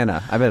 Probably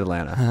Atlanta. I bet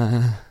Atlanta.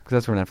 Because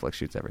that's where Netflix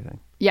shoots everything.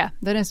 Yeah,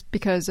 that is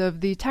because of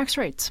the tax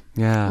rates.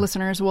 Yeah.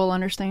 Listeners will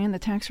understand the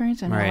tax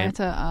rates in Right.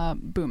 Atlanta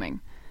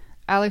booming.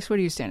 Alex, what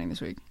are you standing this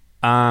week?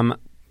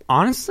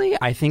 Honestly,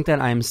 I think that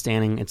I'm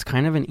standing. It's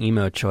kind of an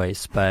emo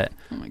choice, but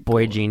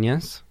Boy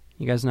Genius.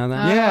 You guys know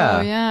that?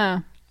 Oh, yeah.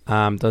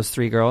 Those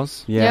 3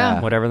 girls. Yeah.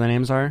 Whatever their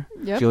names are.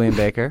 Yep. Julian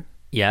Baker.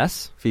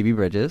 Yes. Phoebe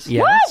Bridges.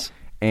 Yes.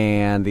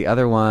 And the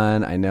other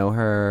one, I know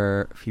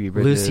her. Phoebe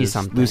Bridges. Lucy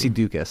something. Lucy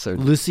Dukas. Or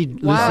Lucy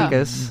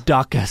Dacus.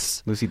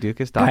 Dacus. Lucy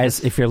Dukas. Guys,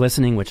 if you're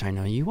listening, which I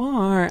know you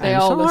are, They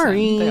I'm all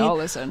sorry. listen. They all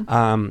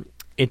listen.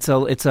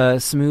 It's a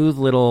smooth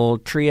little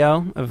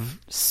trio of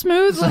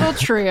Smooth little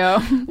trio.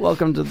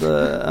 Welcome to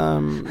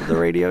the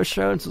radio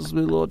show. It's a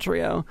smooth little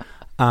trio.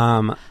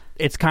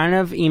 It's kind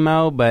of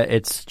emo, but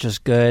it's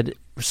just good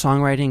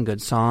songwriting,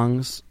 good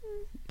songs.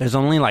 There's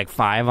only like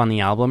 5 on the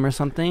album or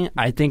something.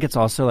 I think it's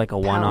also like a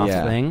one-off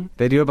thing.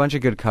 They do a bunch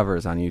of good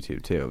covers on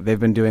YouTube too. They've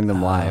been doing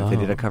them live. They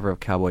did a cover of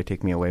Cowboy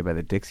Take Me Away by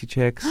the Dixie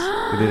Chicks.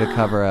 They did a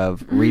cover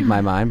of Read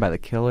My Mind by the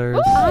Killers.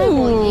 I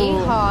will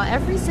yeehaw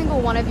every single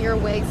one of your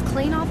wigs,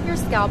 clean off your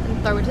scalp, and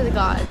throw it to the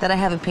gods. That I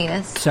have a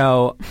penis.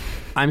 So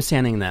I'm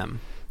standing them.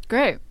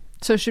 Great.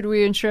 So should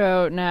we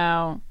intro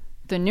now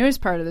the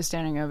newest part of the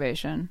standing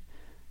ovation,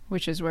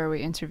 which is where we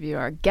interview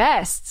our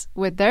guests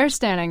with their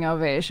standing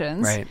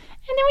ovations. Right.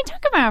 And then we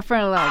talk about it for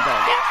a little bit.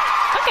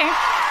 Yeah. Okay.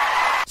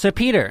 So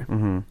Peter,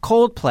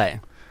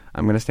 Coldplay.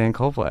 I'm going to stand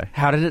Coldplay.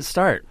 How did it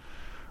start?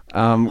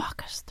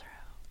 Walk us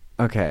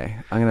through. Okay,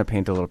 I'm going to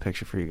paint a little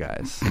picture for you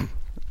guys.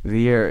 The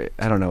year,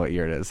 I don't know what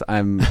year it is.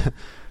 I'm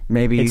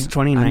maybe... It's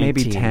 2019. I'm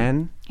maybe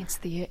 10. It's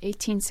the year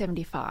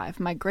 1875.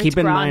 My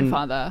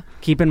great-grandfather.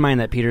 Keep in mind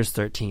that Peter's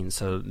 13,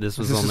 so this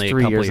was only a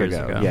 3 couple years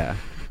ago. Yeah.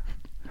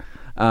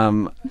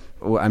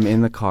 Well, I'm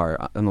in the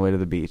car on the way to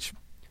the beach,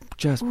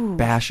 just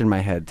bashing my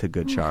head to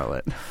Good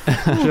Charlotte.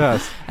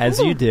 Just as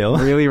you do.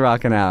 Really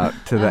rocking out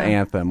to the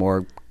anthem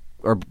or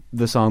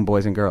the song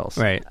Boys and Girls.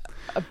 Right.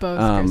 Both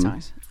great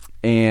songs.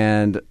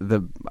 And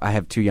I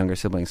have 2 younger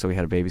siblings, so we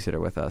had a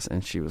babysitter with us,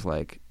 and she was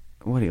like,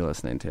 "What are you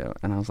listening to?"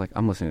 And I was like,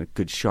 "I'm listening to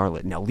Good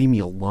Charlotte. Now leave me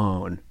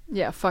alone."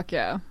 Yeah, fuck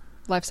yeah.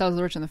 Lifestyle of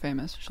the rich and the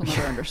famous. She'll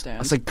never understand. I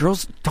was like,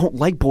 girls don't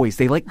like boys.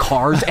 They like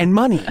cars and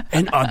money.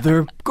 And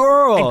other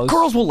girls. And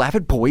girls will laugh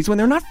at boys when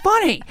they're not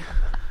funny.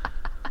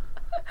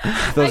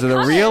 Those are the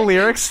real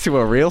lyrics to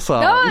a real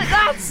song. No,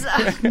 that's...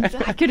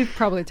 I could have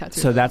probably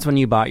tattooed So that's when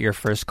you bought your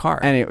first car.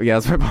 Anyway, yeah,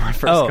 that's when I bought my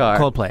first car.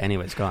 Coldplay.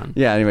 Anyways, go on.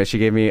 Yeah, anyway, she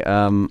gave me,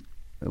 let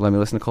me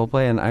listen to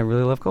Coldplay, and I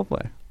really love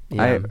Coldplay.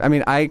 Yeah. I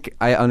mean, I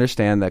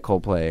understand that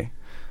Coldplay,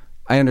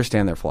 I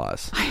understand their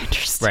flaws. I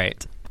understand.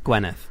 Right.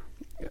 Gwyneth.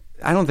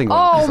 I don't think.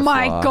 Oh it's a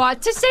my flaw.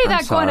 God! To say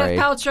that sorry. Gwyneth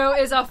Paltrow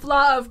is a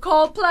flaw of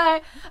Coldplay.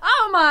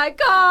 Oh my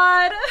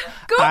God!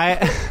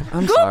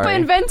 I'm Goop sorry.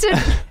 invented.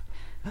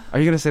 Are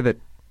you going to say that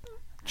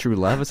true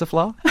love is a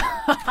flaw?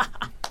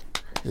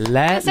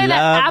 Let say love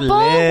that Apple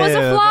live. was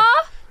a flaw.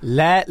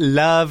 Let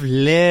love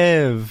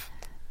live.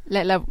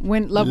 Let love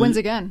win. Love wins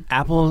again.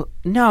 Apple.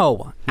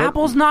 No.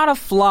 Apple's not a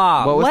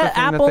flaw. What was Let the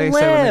thing Apple that they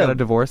live. said when they got a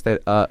divorce?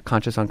 That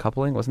conscious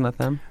uncoupling, wasn't that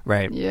them?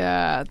 Right.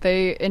 Yeah,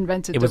 they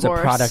invented. It was divorce.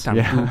 a product on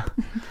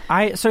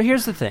Goop. So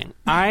here's the thing.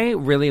 I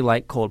really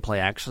like Coldplay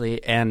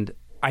actually, and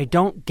I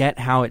don't get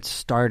how it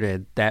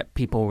started that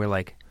people were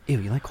like, "Ew,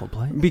 you like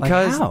Coldplay?"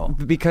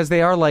 Because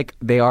they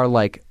are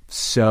like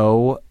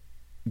so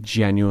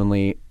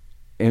genuinely,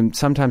 and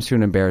sometimes to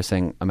an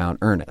embarrassing amount,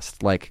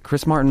 earnest. Like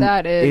Chris Martin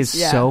is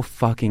so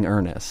fucking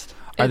earnest.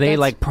 Are they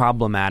like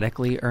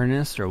problematically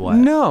earnest or what?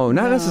 No,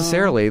 not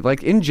necessarily.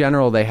 Like in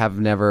general, they have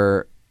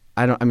never.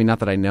 Not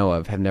that I know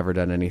of, have never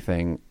done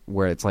anything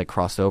where it's like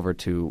crossed over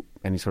to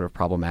any sort of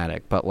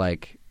problematic. But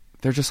like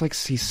they're just like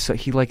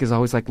he like is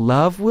always like,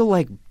 love will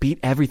like beat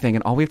everything,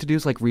 and all we have to do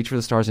is like reach for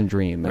the stars and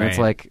dream. And it's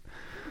like.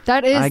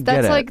 I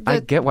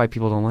get why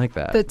people don't like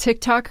that. The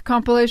TikTok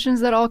compilations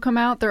that all come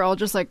out, they're all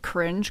just like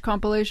cringe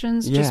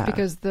compilations just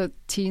because the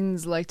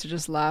teens like to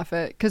just laugh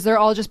at, because they're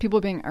all just people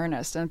being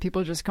earnest, and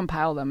people just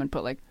compile them and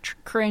put like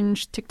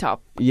cringe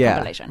TikTok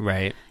compilation.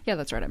 Right. Yeah,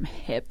 that's right. I'm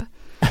hip.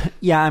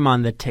 Yeah, I'm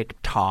on the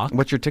TikTok.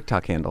 What's your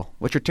TikTok handle?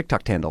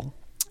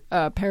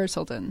 Paris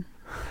Hilton.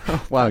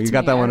 Wow, you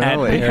got that one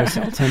early. Paris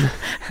Hilton.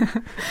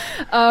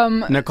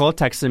 Nicole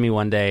texted me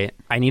one day,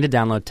 I need to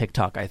download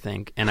TikTok, I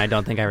think, and I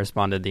don't think I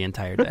responded the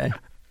entire day.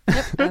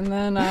 Yep, and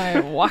then I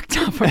walked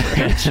off of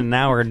it. And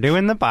now we're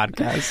doing the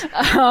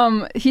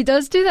podcast. He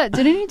does do that.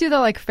 Didn't he do that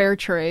like fair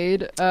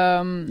trade?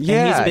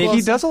 Yeah,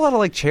 he does a lot of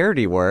like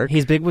charity work.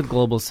 He's big with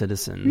Global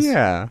Citizens.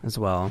 Yeah, as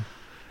well.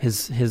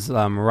 His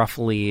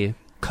ruffly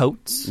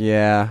coats.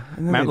 Yeah,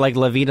 like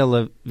La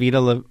Vida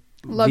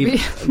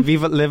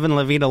Viva Livin'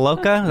 La Vida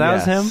Loca. That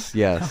was him.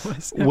 Yes. That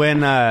was him.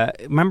 When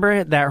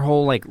remember that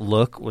whole like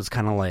look was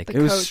kind of like it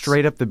was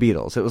straight up the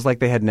Beatles. It was like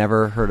they had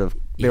never heard of.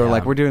 They were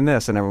like, "We're doing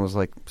this," and everyone was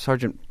like,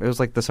 "Sergeant." It was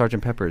like the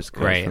Sergeant Pepper's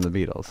coat from the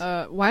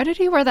Beatles. Why did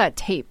he wear that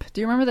tape?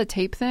 Do you remember the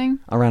tape thing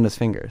around his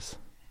fingers?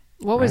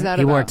 What was that?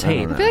 He about? wore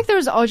tape. I feel like there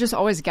was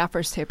always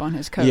gaffer's tape on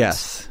his coat.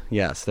 Yes,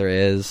 there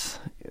is.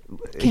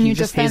 Can you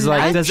defend He's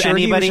like, that? does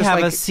anybody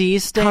have a C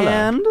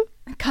stand?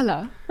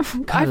 Color.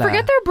 I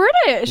forget they're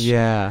British.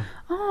 Yeah.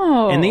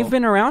 Oh. And they've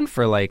been around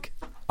for like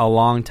a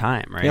long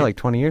time, right? Yeah, like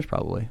 20 years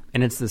probably.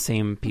 And it's the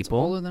same people.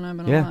 It's older than I've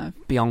been alive.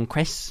 Beyond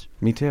Chris.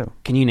 Me too.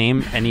 Can you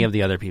name any of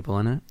the other people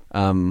in it?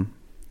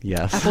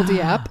 Yes. Apple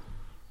Diap.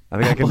 I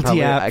think I can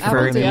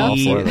probably name all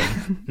 4 of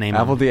them. Name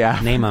Apple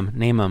Diap.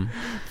 Name them.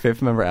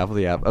 5th member, Apple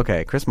Diap.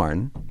 Okay, Chris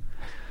Martin.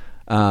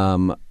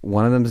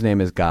 One of them's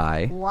name is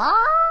Guy. What?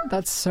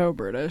 That's so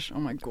British. Oh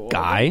my God.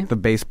 Guy? The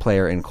bass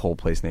player in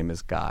Coldplay's name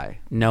is Guy.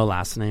 No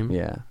last name?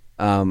 Yeah.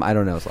 I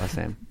don't know his last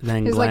name.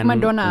 Then He's Glenn, like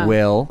Madonna.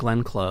 Will.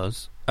 Glenn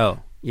Close. Oh,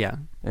 yeah.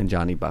 And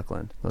Johnny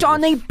Buckland.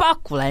 Johnny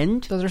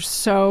Buckland. Those are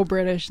so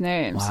British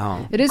names.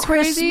 Wow. It is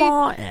Chris crazy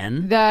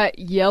Martin. that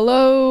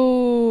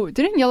Yellow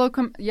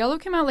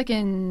came out like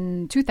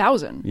in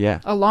 2000. Yeah.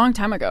 A long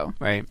time ago.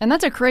 Right. And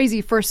that's a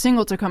crazy first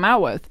single to come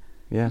out with.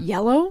 Yeah.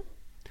 Yellow?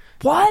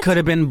 What? Could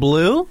have been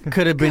blue.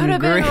 Could have been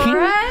green.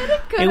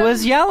 red. It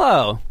was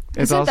yellow.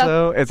 It's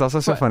also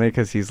so funny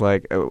because he's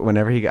like,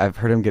 whenever I've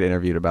heard him get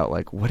interviewed about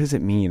like, what does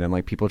it mean? And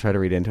like people try to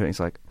read into it. And he's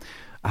like,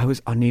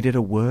 I needed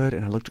a word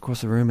and I looked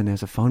across the room and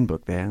there's a phone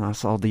book there and I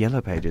saw the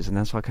yellow pages and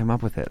that's why I came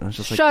up with it. And I was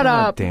just like, Shut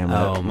God up. damn it.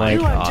 Oh my You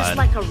God. are just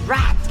like a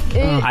rat.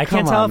 I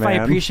can't tell if I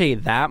man.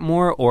 appreciate that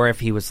more or if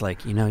he was like,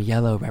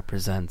 yellow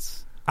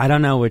represents. I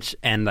don't know which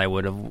end I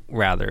would have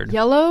rathered.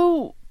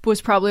 Yellow was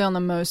probably on the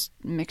most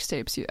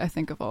mixtapes, I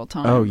think, of all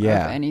time. Oh,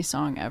 yeah. Of any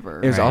song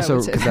ever. It was right? also I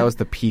would say because that was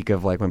the peak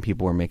of like when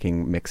people were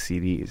making mixed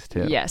CDs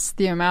too. Yes,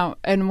 the amount.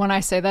 And when I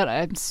say that,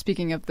 I'm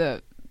speaking of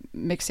the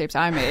mixtapes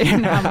I made.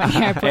 And how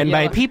many I put And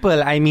by Yellow. people,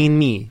 I mean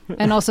me.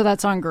 And also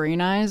that song Green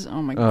Eyes.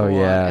 Oh my God. Oh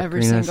yeah, Every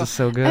Green Eyes single is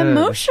so good.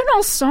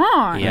 emotional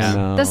song. Yeah. I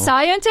know. The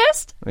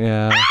Scientist.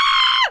 Yeah.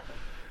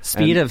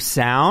 Speed of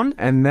sound.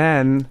 And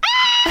then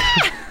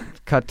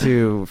cut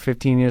to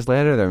 15 years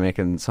later, they're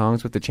making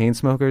songs with the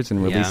Chainsmokers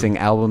and releasing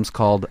albums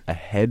called A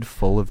Head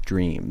Full of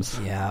Dreams.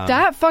 Yeah.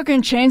 That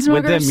fucking Chainsmokers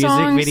With the music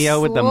song video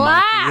with the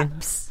monkey.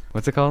 slaps.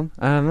 What's it called?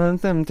 I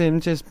want something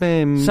just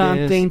been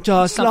Something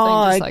just Something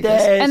like, just like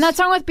this. this. And that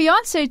song with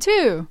Beyonce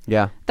too.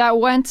 Yeah. That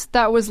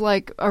was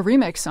like a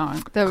remix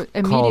song. That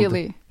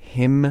immediately. Called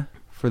Hymn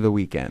for the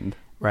Weekend.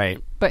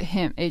 Right. But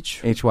him,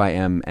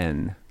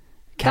 HYMN.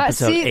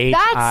 Capital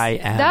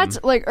H-I-M. That's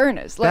like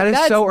earnest. Like, That is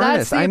that's, so that's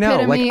earnest. the I know.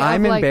 Like epitome of,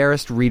 I'm like,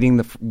 embarrassed reading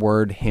the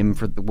words hymn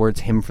for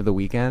the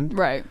weekend.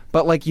 Right.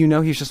 But like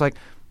he's just like,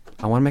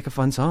 I want to make a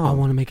fun song. I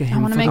want to make a hymn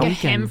I want for to make the a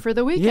weekend. hymn for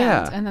the weekend.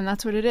 Yeah. And then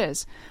that's what it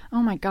is.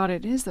 Oh my God,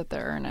 it is that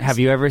they're earnest. Have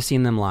you ever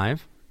seen them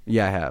live?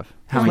 Yeah, I have.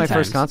 How This was many my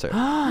first times? concert.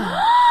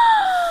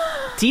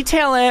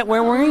 Detail it.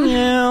 Where were Who did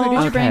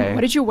you? you bring? Okay.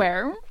 What did you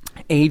wear?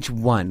 Age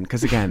 1,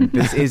 because again,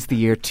 this is the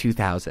year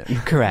 2000.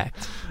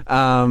 Correct.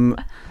 No,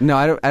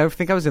 I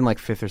think I was in like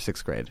 5th or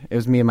 6th grade. It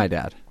was me and my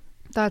dad.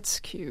 That's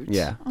cute.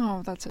 Yeah.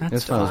 Oh, that's It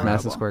was fun. It was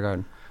Madison Square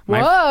Garden.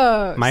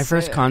 Whoa. My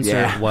first concert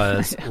Yeah.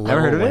 was Ever Lil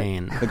heard of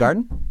Wayne. it? The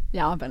Garden?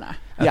 Yeah, but not.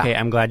 Okay,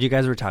 I'm glad you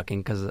guys were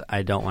talking because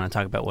I don't want to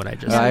talk about what I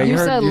just Yeah, said. you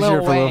heard, said your Lil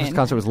first Wayne.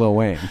 concert was Lil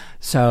Wayne.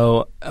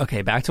 So,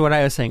 okay, back to what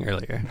I was saying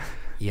earlier.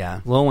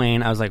 Yeah, Lil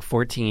Wayne, I was like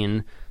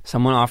 14.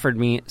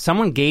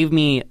 Someone gave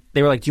me,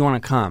 they were like, do you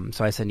want to come?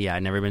 So I said, yeah,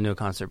 I'd never been to a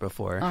concert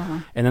before.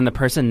 And then the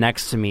person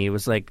next to me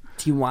was like,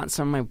 do you want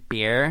some of my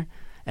beer?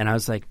 And I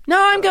was like, no,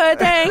 I'm good,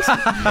 thanks.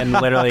 And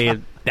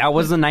literally, that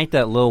was the night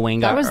that Lil Wayne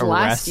got arrested. That was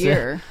last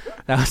year.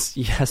 That was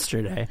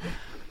yesterday.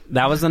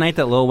 That was the night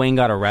that Lil Wayne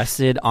got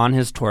arrested on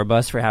his tour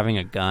bus for having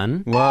a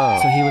gun. Whoa.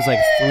 So he was like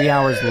 3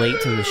 hours late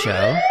to the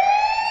show.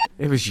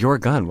 It was your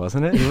gun,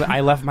 wasn't it?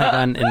 I left my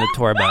gun in the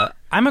tour bus.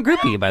 I'm a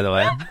groupie, by the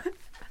way.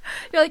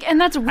 You're like, and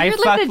that's weird. I like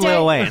fucked the day.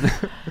 Lil Wayne.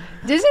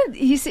 Isn't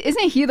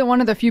he the one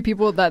of the few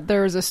people that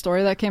there was a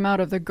story that came out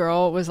of the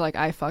girl was like,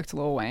 I fucked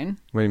Lil Wayne?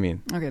 What do you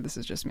mean? Okay, this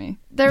is just me.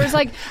 There was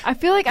like, I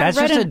feel like That's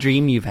I read just a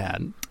dream you've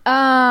had.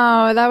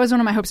 Oh, that was one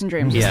of my hopes and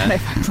dreams. Yeah. That I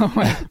fucked Lil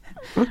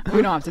Wayne.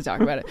 We don't have to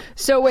talk about it.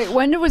 So wait,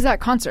 when was that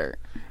concert?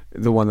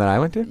 The one that I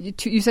went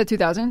to? You said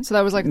 2000, so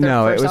that was like their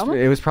No, first it was album?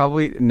 it was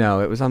probably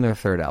it was on their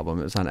third album.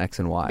 It was on X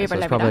and Y. So it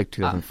was probably like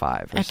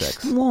 2005 or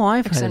 6. Well,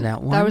 I've heard Excellent.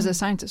 that one. That was a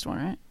Scientist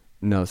one, right?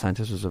 No,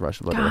 Scientist was a Rush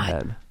of Blood to the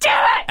Head.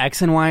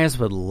 X and Y is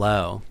with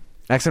Low.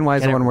 X and Y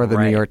is Get the it one where the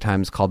right. New York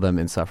Times called them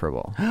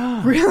insufferable.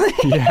 Really?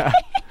 Yeah.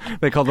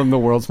 They called them the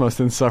world's most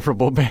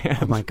insufferable band.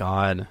 Oh my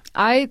god.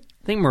 I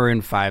think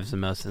Maroon 5 is the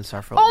most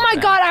insufferable. Oh my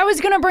band. god, I was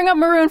going to bring up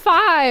Maroon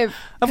 5.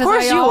 Of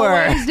course you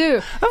were. Always do.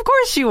 Of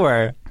course you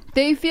were.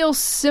 They feel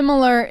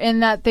similar in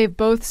that they've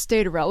both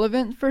stayed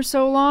relevant for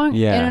so long.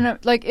 Yeah.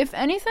 And like, if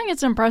anything,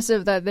 it's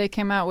impressive that they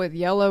came out with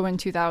Yellow in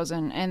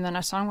 2000 and then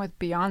a song with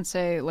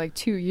Beyonce like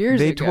 2 years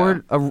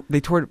ago. They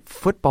toured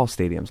football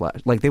stadiums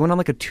like they went on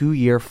like a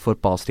 2-year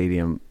football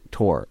stadium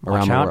tour around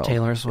Watch the out, world.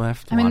 Taylor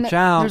Swift. I mean, Watch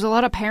out. there's a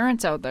lot of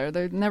parents out there.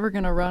 They're never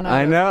going to run out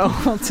I know. of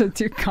people to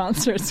do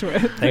concerts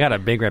with. They got a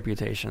big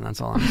reputation.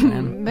 That's all I'm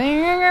saying.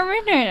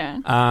 They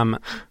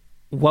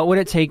What would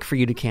it take for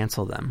you to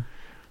cancel them?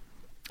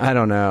 I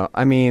don't know.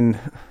 I mean,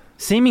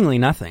 seemingly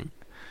nothing.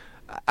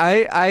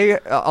 I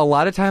a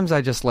lot of times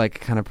I just like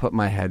kind of put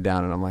my head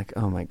down and I'm like,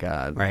 oh my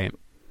god. Right.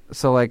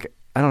 So like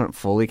I don't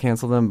fully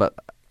cancel them, but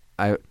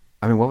I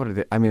mean, what would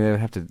it? I mean, they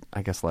would have to,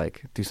 I guess,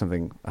 like do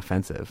something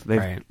offensive. They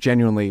Right.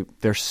 genuinely,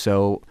 they're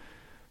so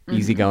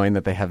easygoing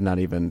that they have not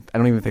even. I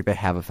don't even think they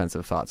have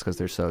offensive thoughts because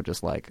they're so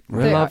just like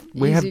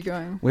we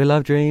easygoing. we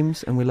love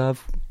dreams and we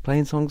love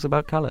playing songs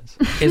about colors.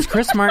 Is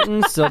Chris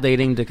Martin still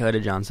dating Dakota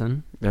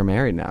Johnson? They're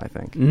married now, I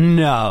think.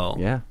 No.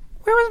 Yeah.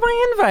 Where was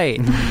my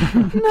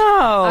invite?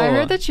 No. I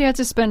heard that she had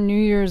to spend New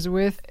Year's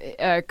with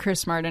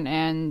Chris Martin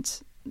and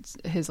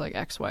his like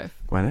ex-wife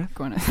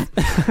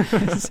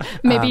Gwyneth.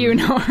 Maybe you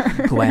know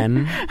her.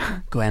 Gwen,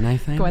 I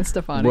think. Gwen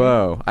Stefani.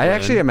 Whoa! I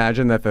actually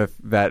imagine that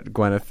that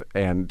Gwyneth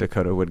and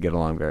Dakota would get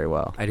along very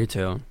well. I do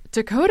too.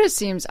 Dakota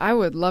seems. I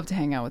would love to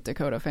hang out with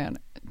Dakota Fanning.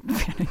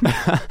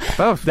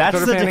 Both. That's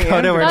Dakota the Fanning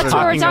Dakota and we're That's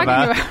what we're talking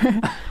talking about.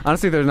 about.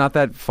 Honestly, they're not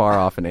that far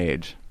off in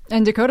age.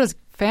 And Dakota's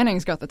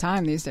Fanning's got the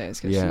time these days.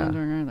 'Cause Yeah. she's not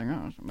doing anything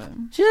else.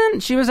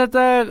 But... She was at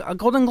the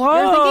Golden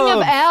Globe. You're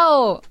thinking of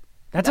Elle.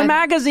 That's a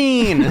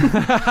magazine.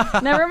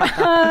 Never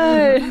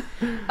mind.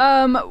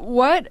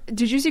 What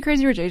did you see?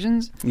 Crazy Rich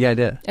Asians? Yeah, I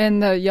did.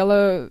 And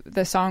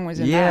the song was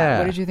in that.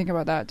 What did you think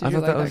about that? Did I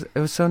you thought that it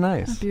was so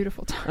nice. A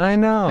beautiful time. I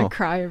know. I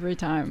cry every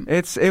time.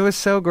 It was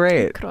so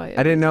great. Cry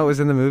I didn't know it was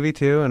in the movie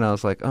too, and I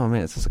was like, oh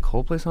man, is this a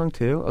Coldplay song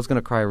too? I was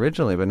gonna cry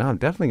originally, but now I'm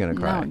definitely gonna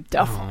cry. No, I'm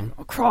definitely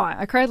gonna cry.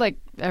 I cried like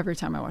every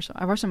time I watched it.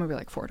 I watched the movie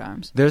like 4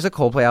 times. There's a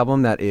Coldplay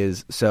album that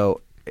is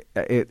so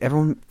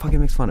everyone fucking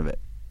makes fun of it.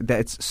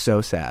 That's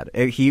so sad.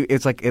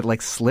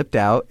 It slipped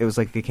out. It was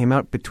like it came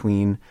out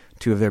between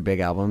 2 of their big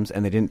albums,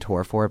 and they didn't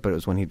tour for it. But it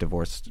was when he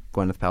divorced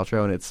Gwyneth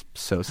Paltrow, and it's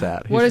so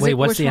sad.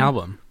 What's the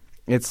album?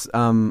 It's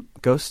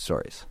Ghost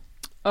Stories.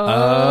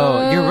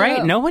 Oh, you're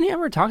right. No one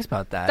ever talks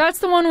about that. That's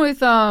the one with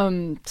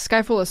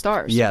Sky Full of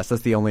Stars. Yes,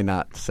 that's the only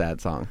not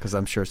sad song, because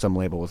I'm sure some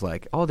label was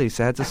like, "Oh, these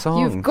sad's a song.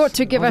 You've got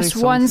to give us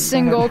one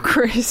single,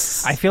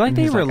 Chris." I feel like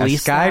they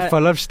released Sky that,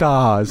 Full of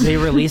Stars. They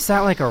released that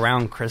like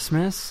around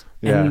Christmas.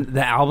 Yeah. And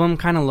the album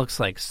kind of looks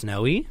like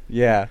snowy.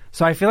 Yeah.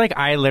 So I feel like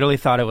I literally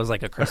thought it was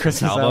like a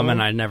Christmas album,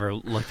 and I never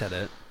looked at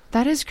it.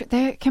 That is,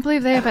 I can't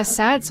believe they have a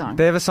sad song.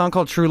 They have a song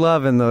called True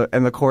Love, and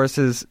the chorus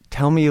is,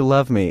 "Tell me you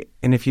love me,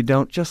 and if you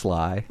don't, just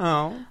lie."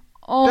 Oh.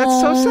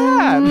 That's so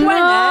sad.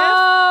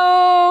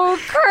 No,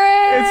 Chris.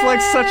 It's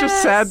like such a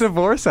sad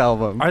divorce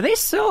album.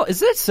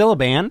 Is it still a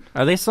band?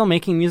 Are they still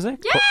making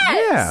music?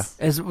 Yes.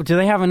 Yeah. Do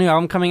they have a new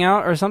album coming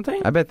out or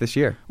something? I bet this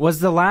year. Was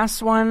the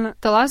last one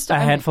A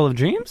Head Full of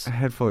Dreams? A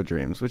Head Full of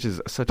Dreams, which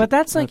is such But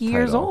that's like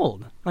years title.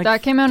 old. Like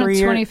that came out in 3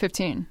 years.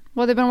 2015.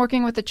 Well, they've been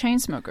working with the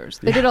Chainsmokers.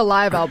 They did a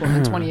live album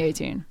in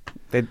 2018.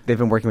 They've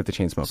been working with the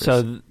Chainsmokers.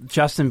 So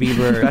Justin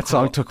Bieber... that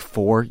song took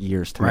 4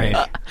 years to make.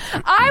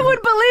 I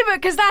would believe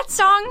it, because that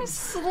song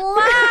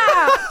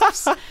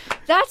slaps.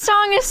 That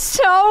song is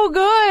so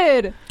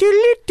good.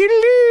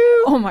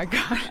 Oh my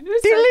god!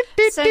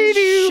 It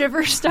sends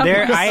shivers down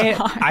my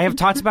spine. I have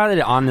talked about it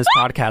on this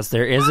podcast.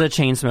 There is a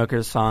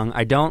Chainsmokers song.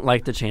 I don't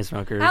like the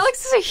Chainsmokers.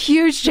 Alex is a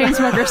huge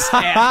Chainsmokers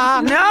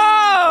fan. No!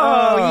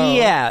 Oh,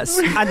 yes.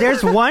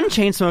 There's one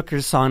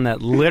Chainsmokers song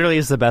that literally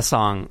is the best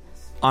song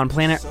on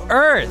planet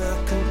Earth.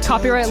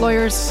 Copyright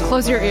lawyers,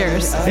 close your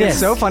ears. It's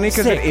so funny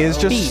because it is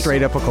just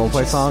straight up a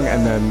Coldplay song,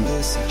 and then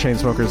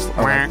Chainsmokers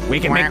are like,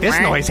 we can make this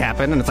noise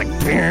happen, and it's like...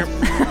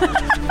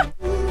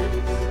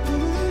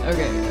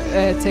 Okay,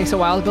 it takes a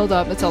while to build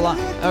up. It's a lot.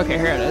 Okay,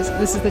 here it is.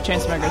 This is the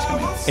Chainsmokers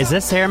coming. Is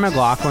this Sarah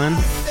McLachlan?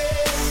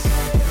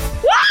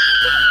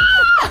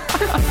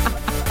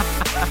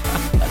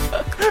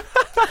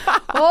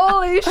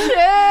 Holy shit!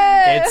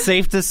 It's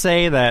safe to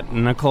say that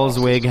Nicole's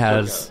wig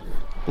has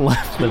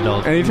left the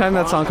building. Anytime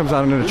that song comes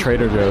on in a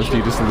Trader Joe's, do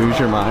you just lose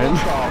your mind?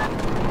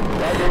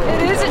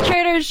 It is a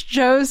Trader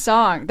Joe's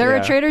song. They're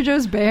a Trader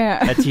Joe's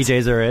band. At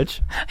TJ's Are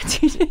Rich?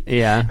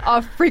 Yeah.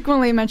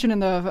 Frequently mentioned in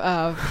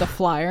the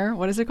flyer.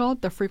 What is it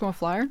called? The frequent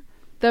flyer?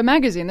 The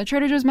magazine. The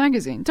Trader Joe's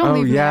magazine. Don't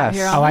leave me out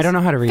here. I don't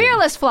know how to read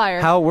Fearless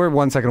Flyer. We're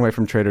 1 second away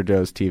from Trader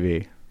Joe's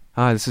TV.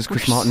 Hi, this is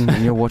Chris Martin,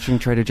 and you're watching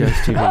Trader Joe's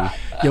TV.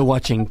 You're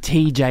watching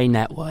TJ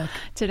Network.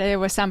 Today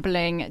we're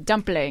sampling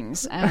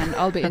dumplings, and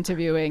I'll be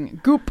interviewing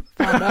Goop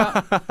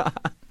founder.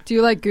 Do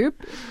you like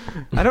Goop?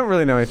 I don't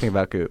really know anything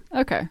about Goop.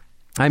 Okay.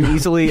 I'm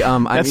easily...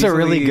 That's a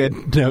really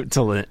good note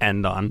to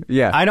end on.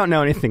 Yeah. I don't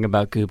know anything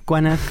about Goop.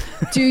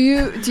 Gwyneth? Do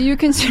you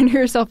consider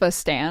yourself a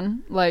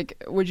stan?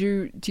 Like,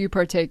 do you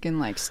partake in,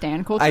 like,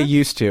 stan culture? I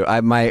used to.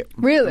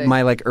 Really?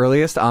 My, like,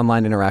 earliest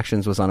online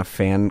interactions was on a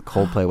fan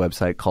Coldplay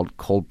website called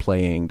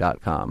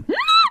coldplaying.com.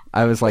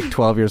 I was, like,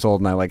 12 years old,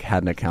 and I, like,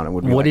 had an account and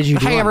would be What did you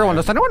do? Hey, everyone,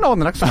 does anyone know when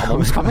the next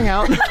album is coming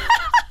out?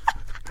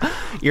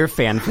 Your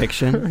fan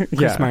fiction.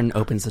 Chris Yeah. Martin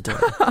opens the door.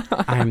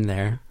 I'm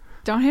there.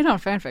 Don't hate on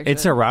fanfiction.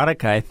 It's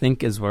erotica, I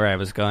think, is where I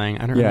was going.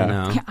 I don't really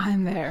know. Yeah,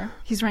 I'm there.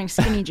 He's wearing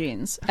skinny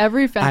jeans.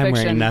 Every I'm wearing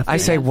fanfiction. nothing. I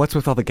say, what's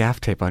with all the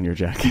gaff tape on your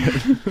jacket?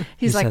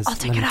 He's like, says, I'll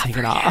take "Let it me off. take for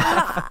it you."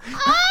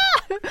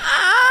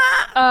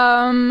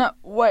 off.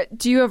 What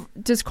do you have?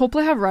 Does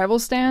Coldplay have rival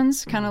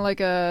stands? Kind of like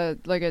a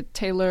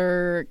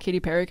Taylor,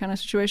 Katy Perry kind of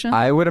situation.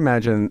 I would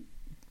imagine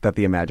that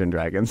the Imagine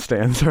Dragons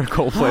stands are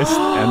Coldplay's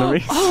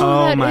enemies.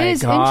 Oh that my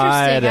is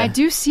God. interesting. I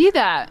do see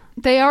that.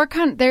 They are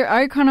kind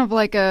of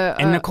like a.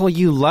 And Nicole,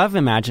 you love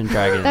Imagine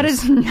Dragons. That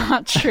is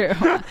not true.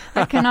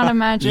 I cannot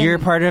imagine. You're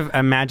part of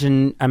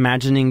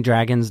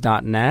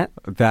imaginingdragons.net.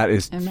 That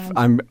is,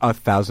 I'm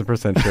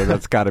 1,000% sure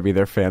that's got to be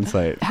their fan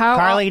site.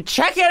 Carly,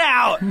 check it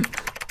out.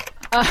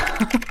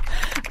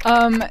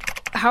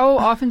 How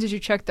often did you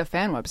check the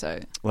fan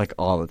website? Like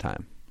all the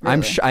time.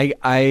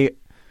 Really?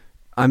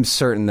 I'm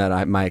certain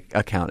that my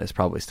account is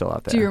probably still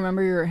out there. Do you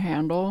remember your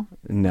handle?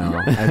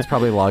 No, it's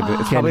probably logged.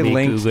 It's probably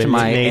linked to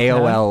my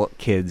AOL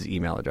kids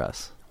email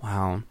address.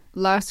 Wow.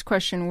 Last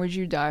question: would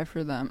you die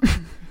for them?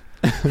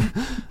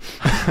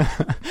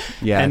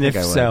 Yeah, and I if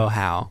think I would. so,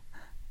 how?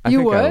 I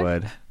think I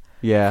would.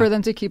 Yeah. For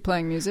them to keep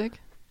playing music.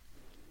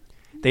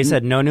 They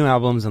said no new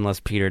albums unless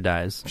Peter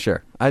dies.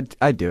 Sure,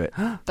 I'd do it.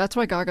 That's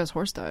why Gaga's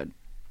horse died.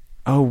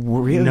 Oh,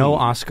 really? No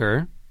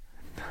Oscar,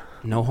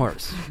 no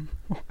horse.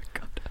 Oh my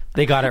God.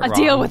 They got it wrong.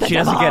 Deal with she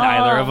doesn't get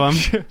either of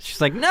them. She's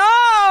like,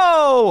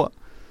 no!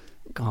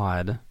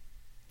 God.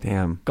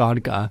 Damn.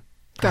 Gaga.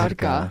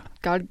 Gaga.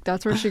 God,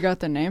 that's where she got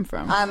the name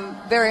from. I'm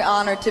very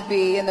honored to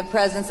be in the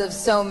presence of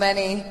so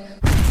many.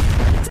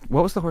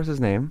 What was the horse's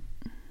name?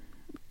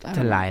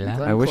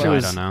 Delilah. I wish it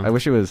was. I don't know. I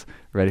wish it was.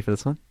 Ready for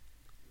this one?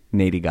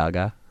 Nady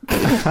Gaga.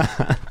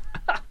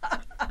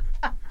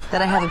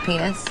 That I have a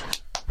penis.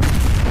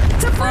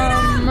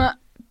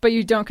 But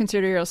you don't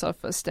consider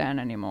yourself a stan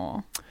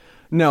anymore.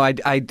 No,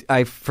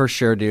 I for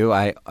sure do.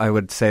 I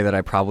would say that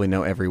I probably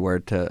know every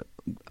word to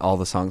all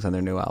the songs on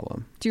their new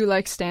album. Do you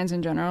like stans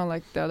in general,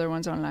 like the other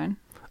ones online?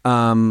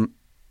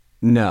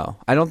 No,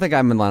 I don't think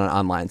I'm an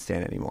online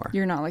stan anymore.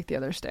 You're not like the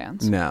other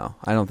stans. No,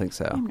 I don't think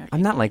so.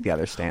 I'm not like the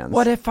other stans.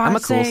 What if I'm I a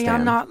cool say stan.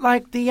 I'm not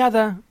like the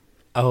other?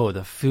 Oh,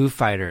 the Foo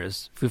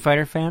Fighters. Foo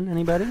Fighter fan?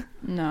 Anybody?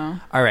 No.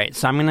 All right,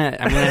 so I'm gonna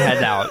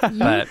head out. You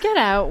But get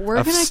out. We're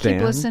Of gonna Stan?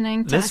 keep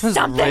listening to this was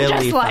something really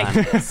just like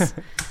fun. this.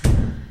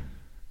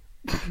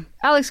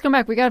 Alex, come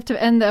back. We got to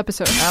end the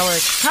episode.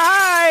 Alex,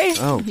 hi.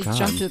 Oh he God!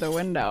 jumped through the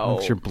window.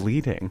 Oh, you're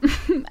bleeding.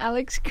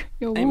 Alex,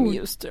 you're I'm rude.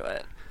 used to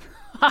it.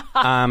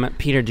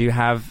 Peter, do you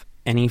have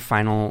any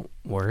final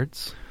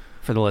words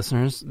for the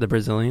listeners, the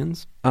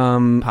Brazilians,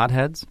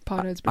 potheads?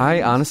 Potheads.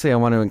 I honestly, I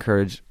want to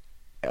encourage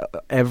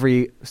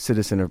every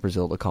citizen of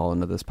Brazil to call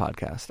into this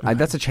podcast.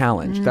 That's a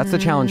challenge. That's the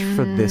challenge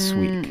for this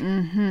week.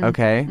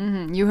 Okay?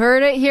 You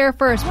heard it here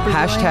first.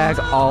 Brazilians. Hashtag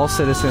all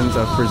citizens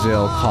of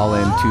Brazil call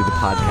into the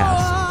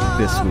podcast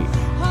this week.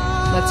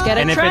 Let's get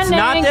it And if trending. it's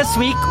not this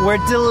week, we're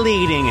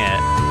deleting it.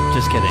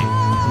 Just kidding.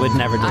 Would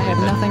never delete I have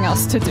it. nothing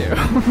else to do.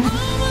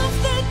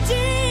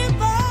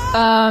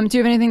 Do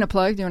you have anything to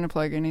plug? Do you want to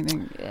plug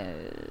anything?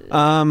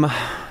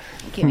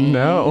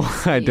 No,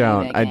 I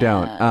don't. I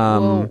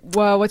don't.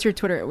 Well, what's your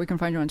Twitter? We can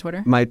find you on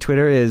Twitter. My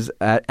Twitter is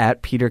at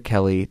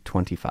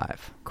PeterKelly25.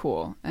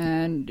 Cool.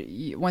 And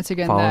once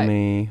again, Follow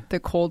me. The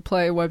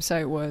Coldplay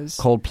website was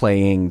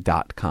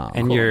Coldplaying.com.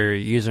 And your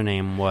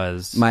username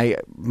was? My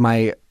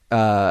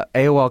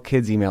AOL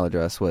Kids email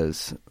address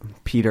was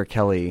Peter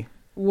Kelly.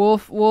 We'll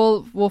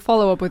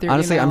follow up with your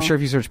Honestly, email. I'm sure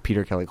if you search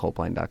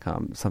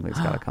peterkellycoldplaying.com, something's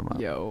got to come up.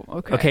 Yo,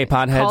 okay. Okay,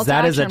 potheads, Call to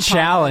that is a action,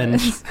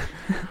 challenge.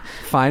 potheads.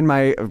 Find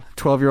my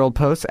 12-year-old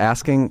post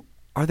asking,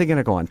 are they going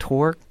to go on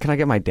tour? Can I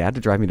get my dad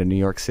to drive me to New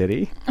York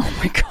City? Oh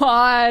my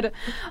God.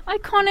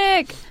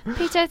 Iconic.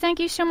 Peter, thank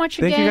you so much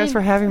again. Thank you guys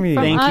for having me.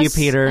 From Thank you, us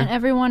Peter. And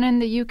everyone in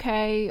the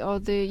UK or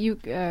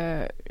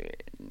the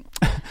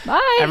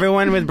bye.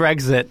 Everyone with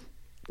Brexit.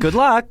 Good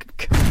luck.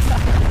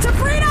 To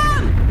freedom!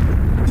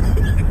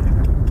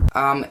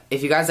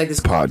 If you guys like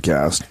this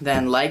podcast,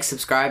 then like,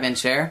 subscribe, and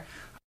share.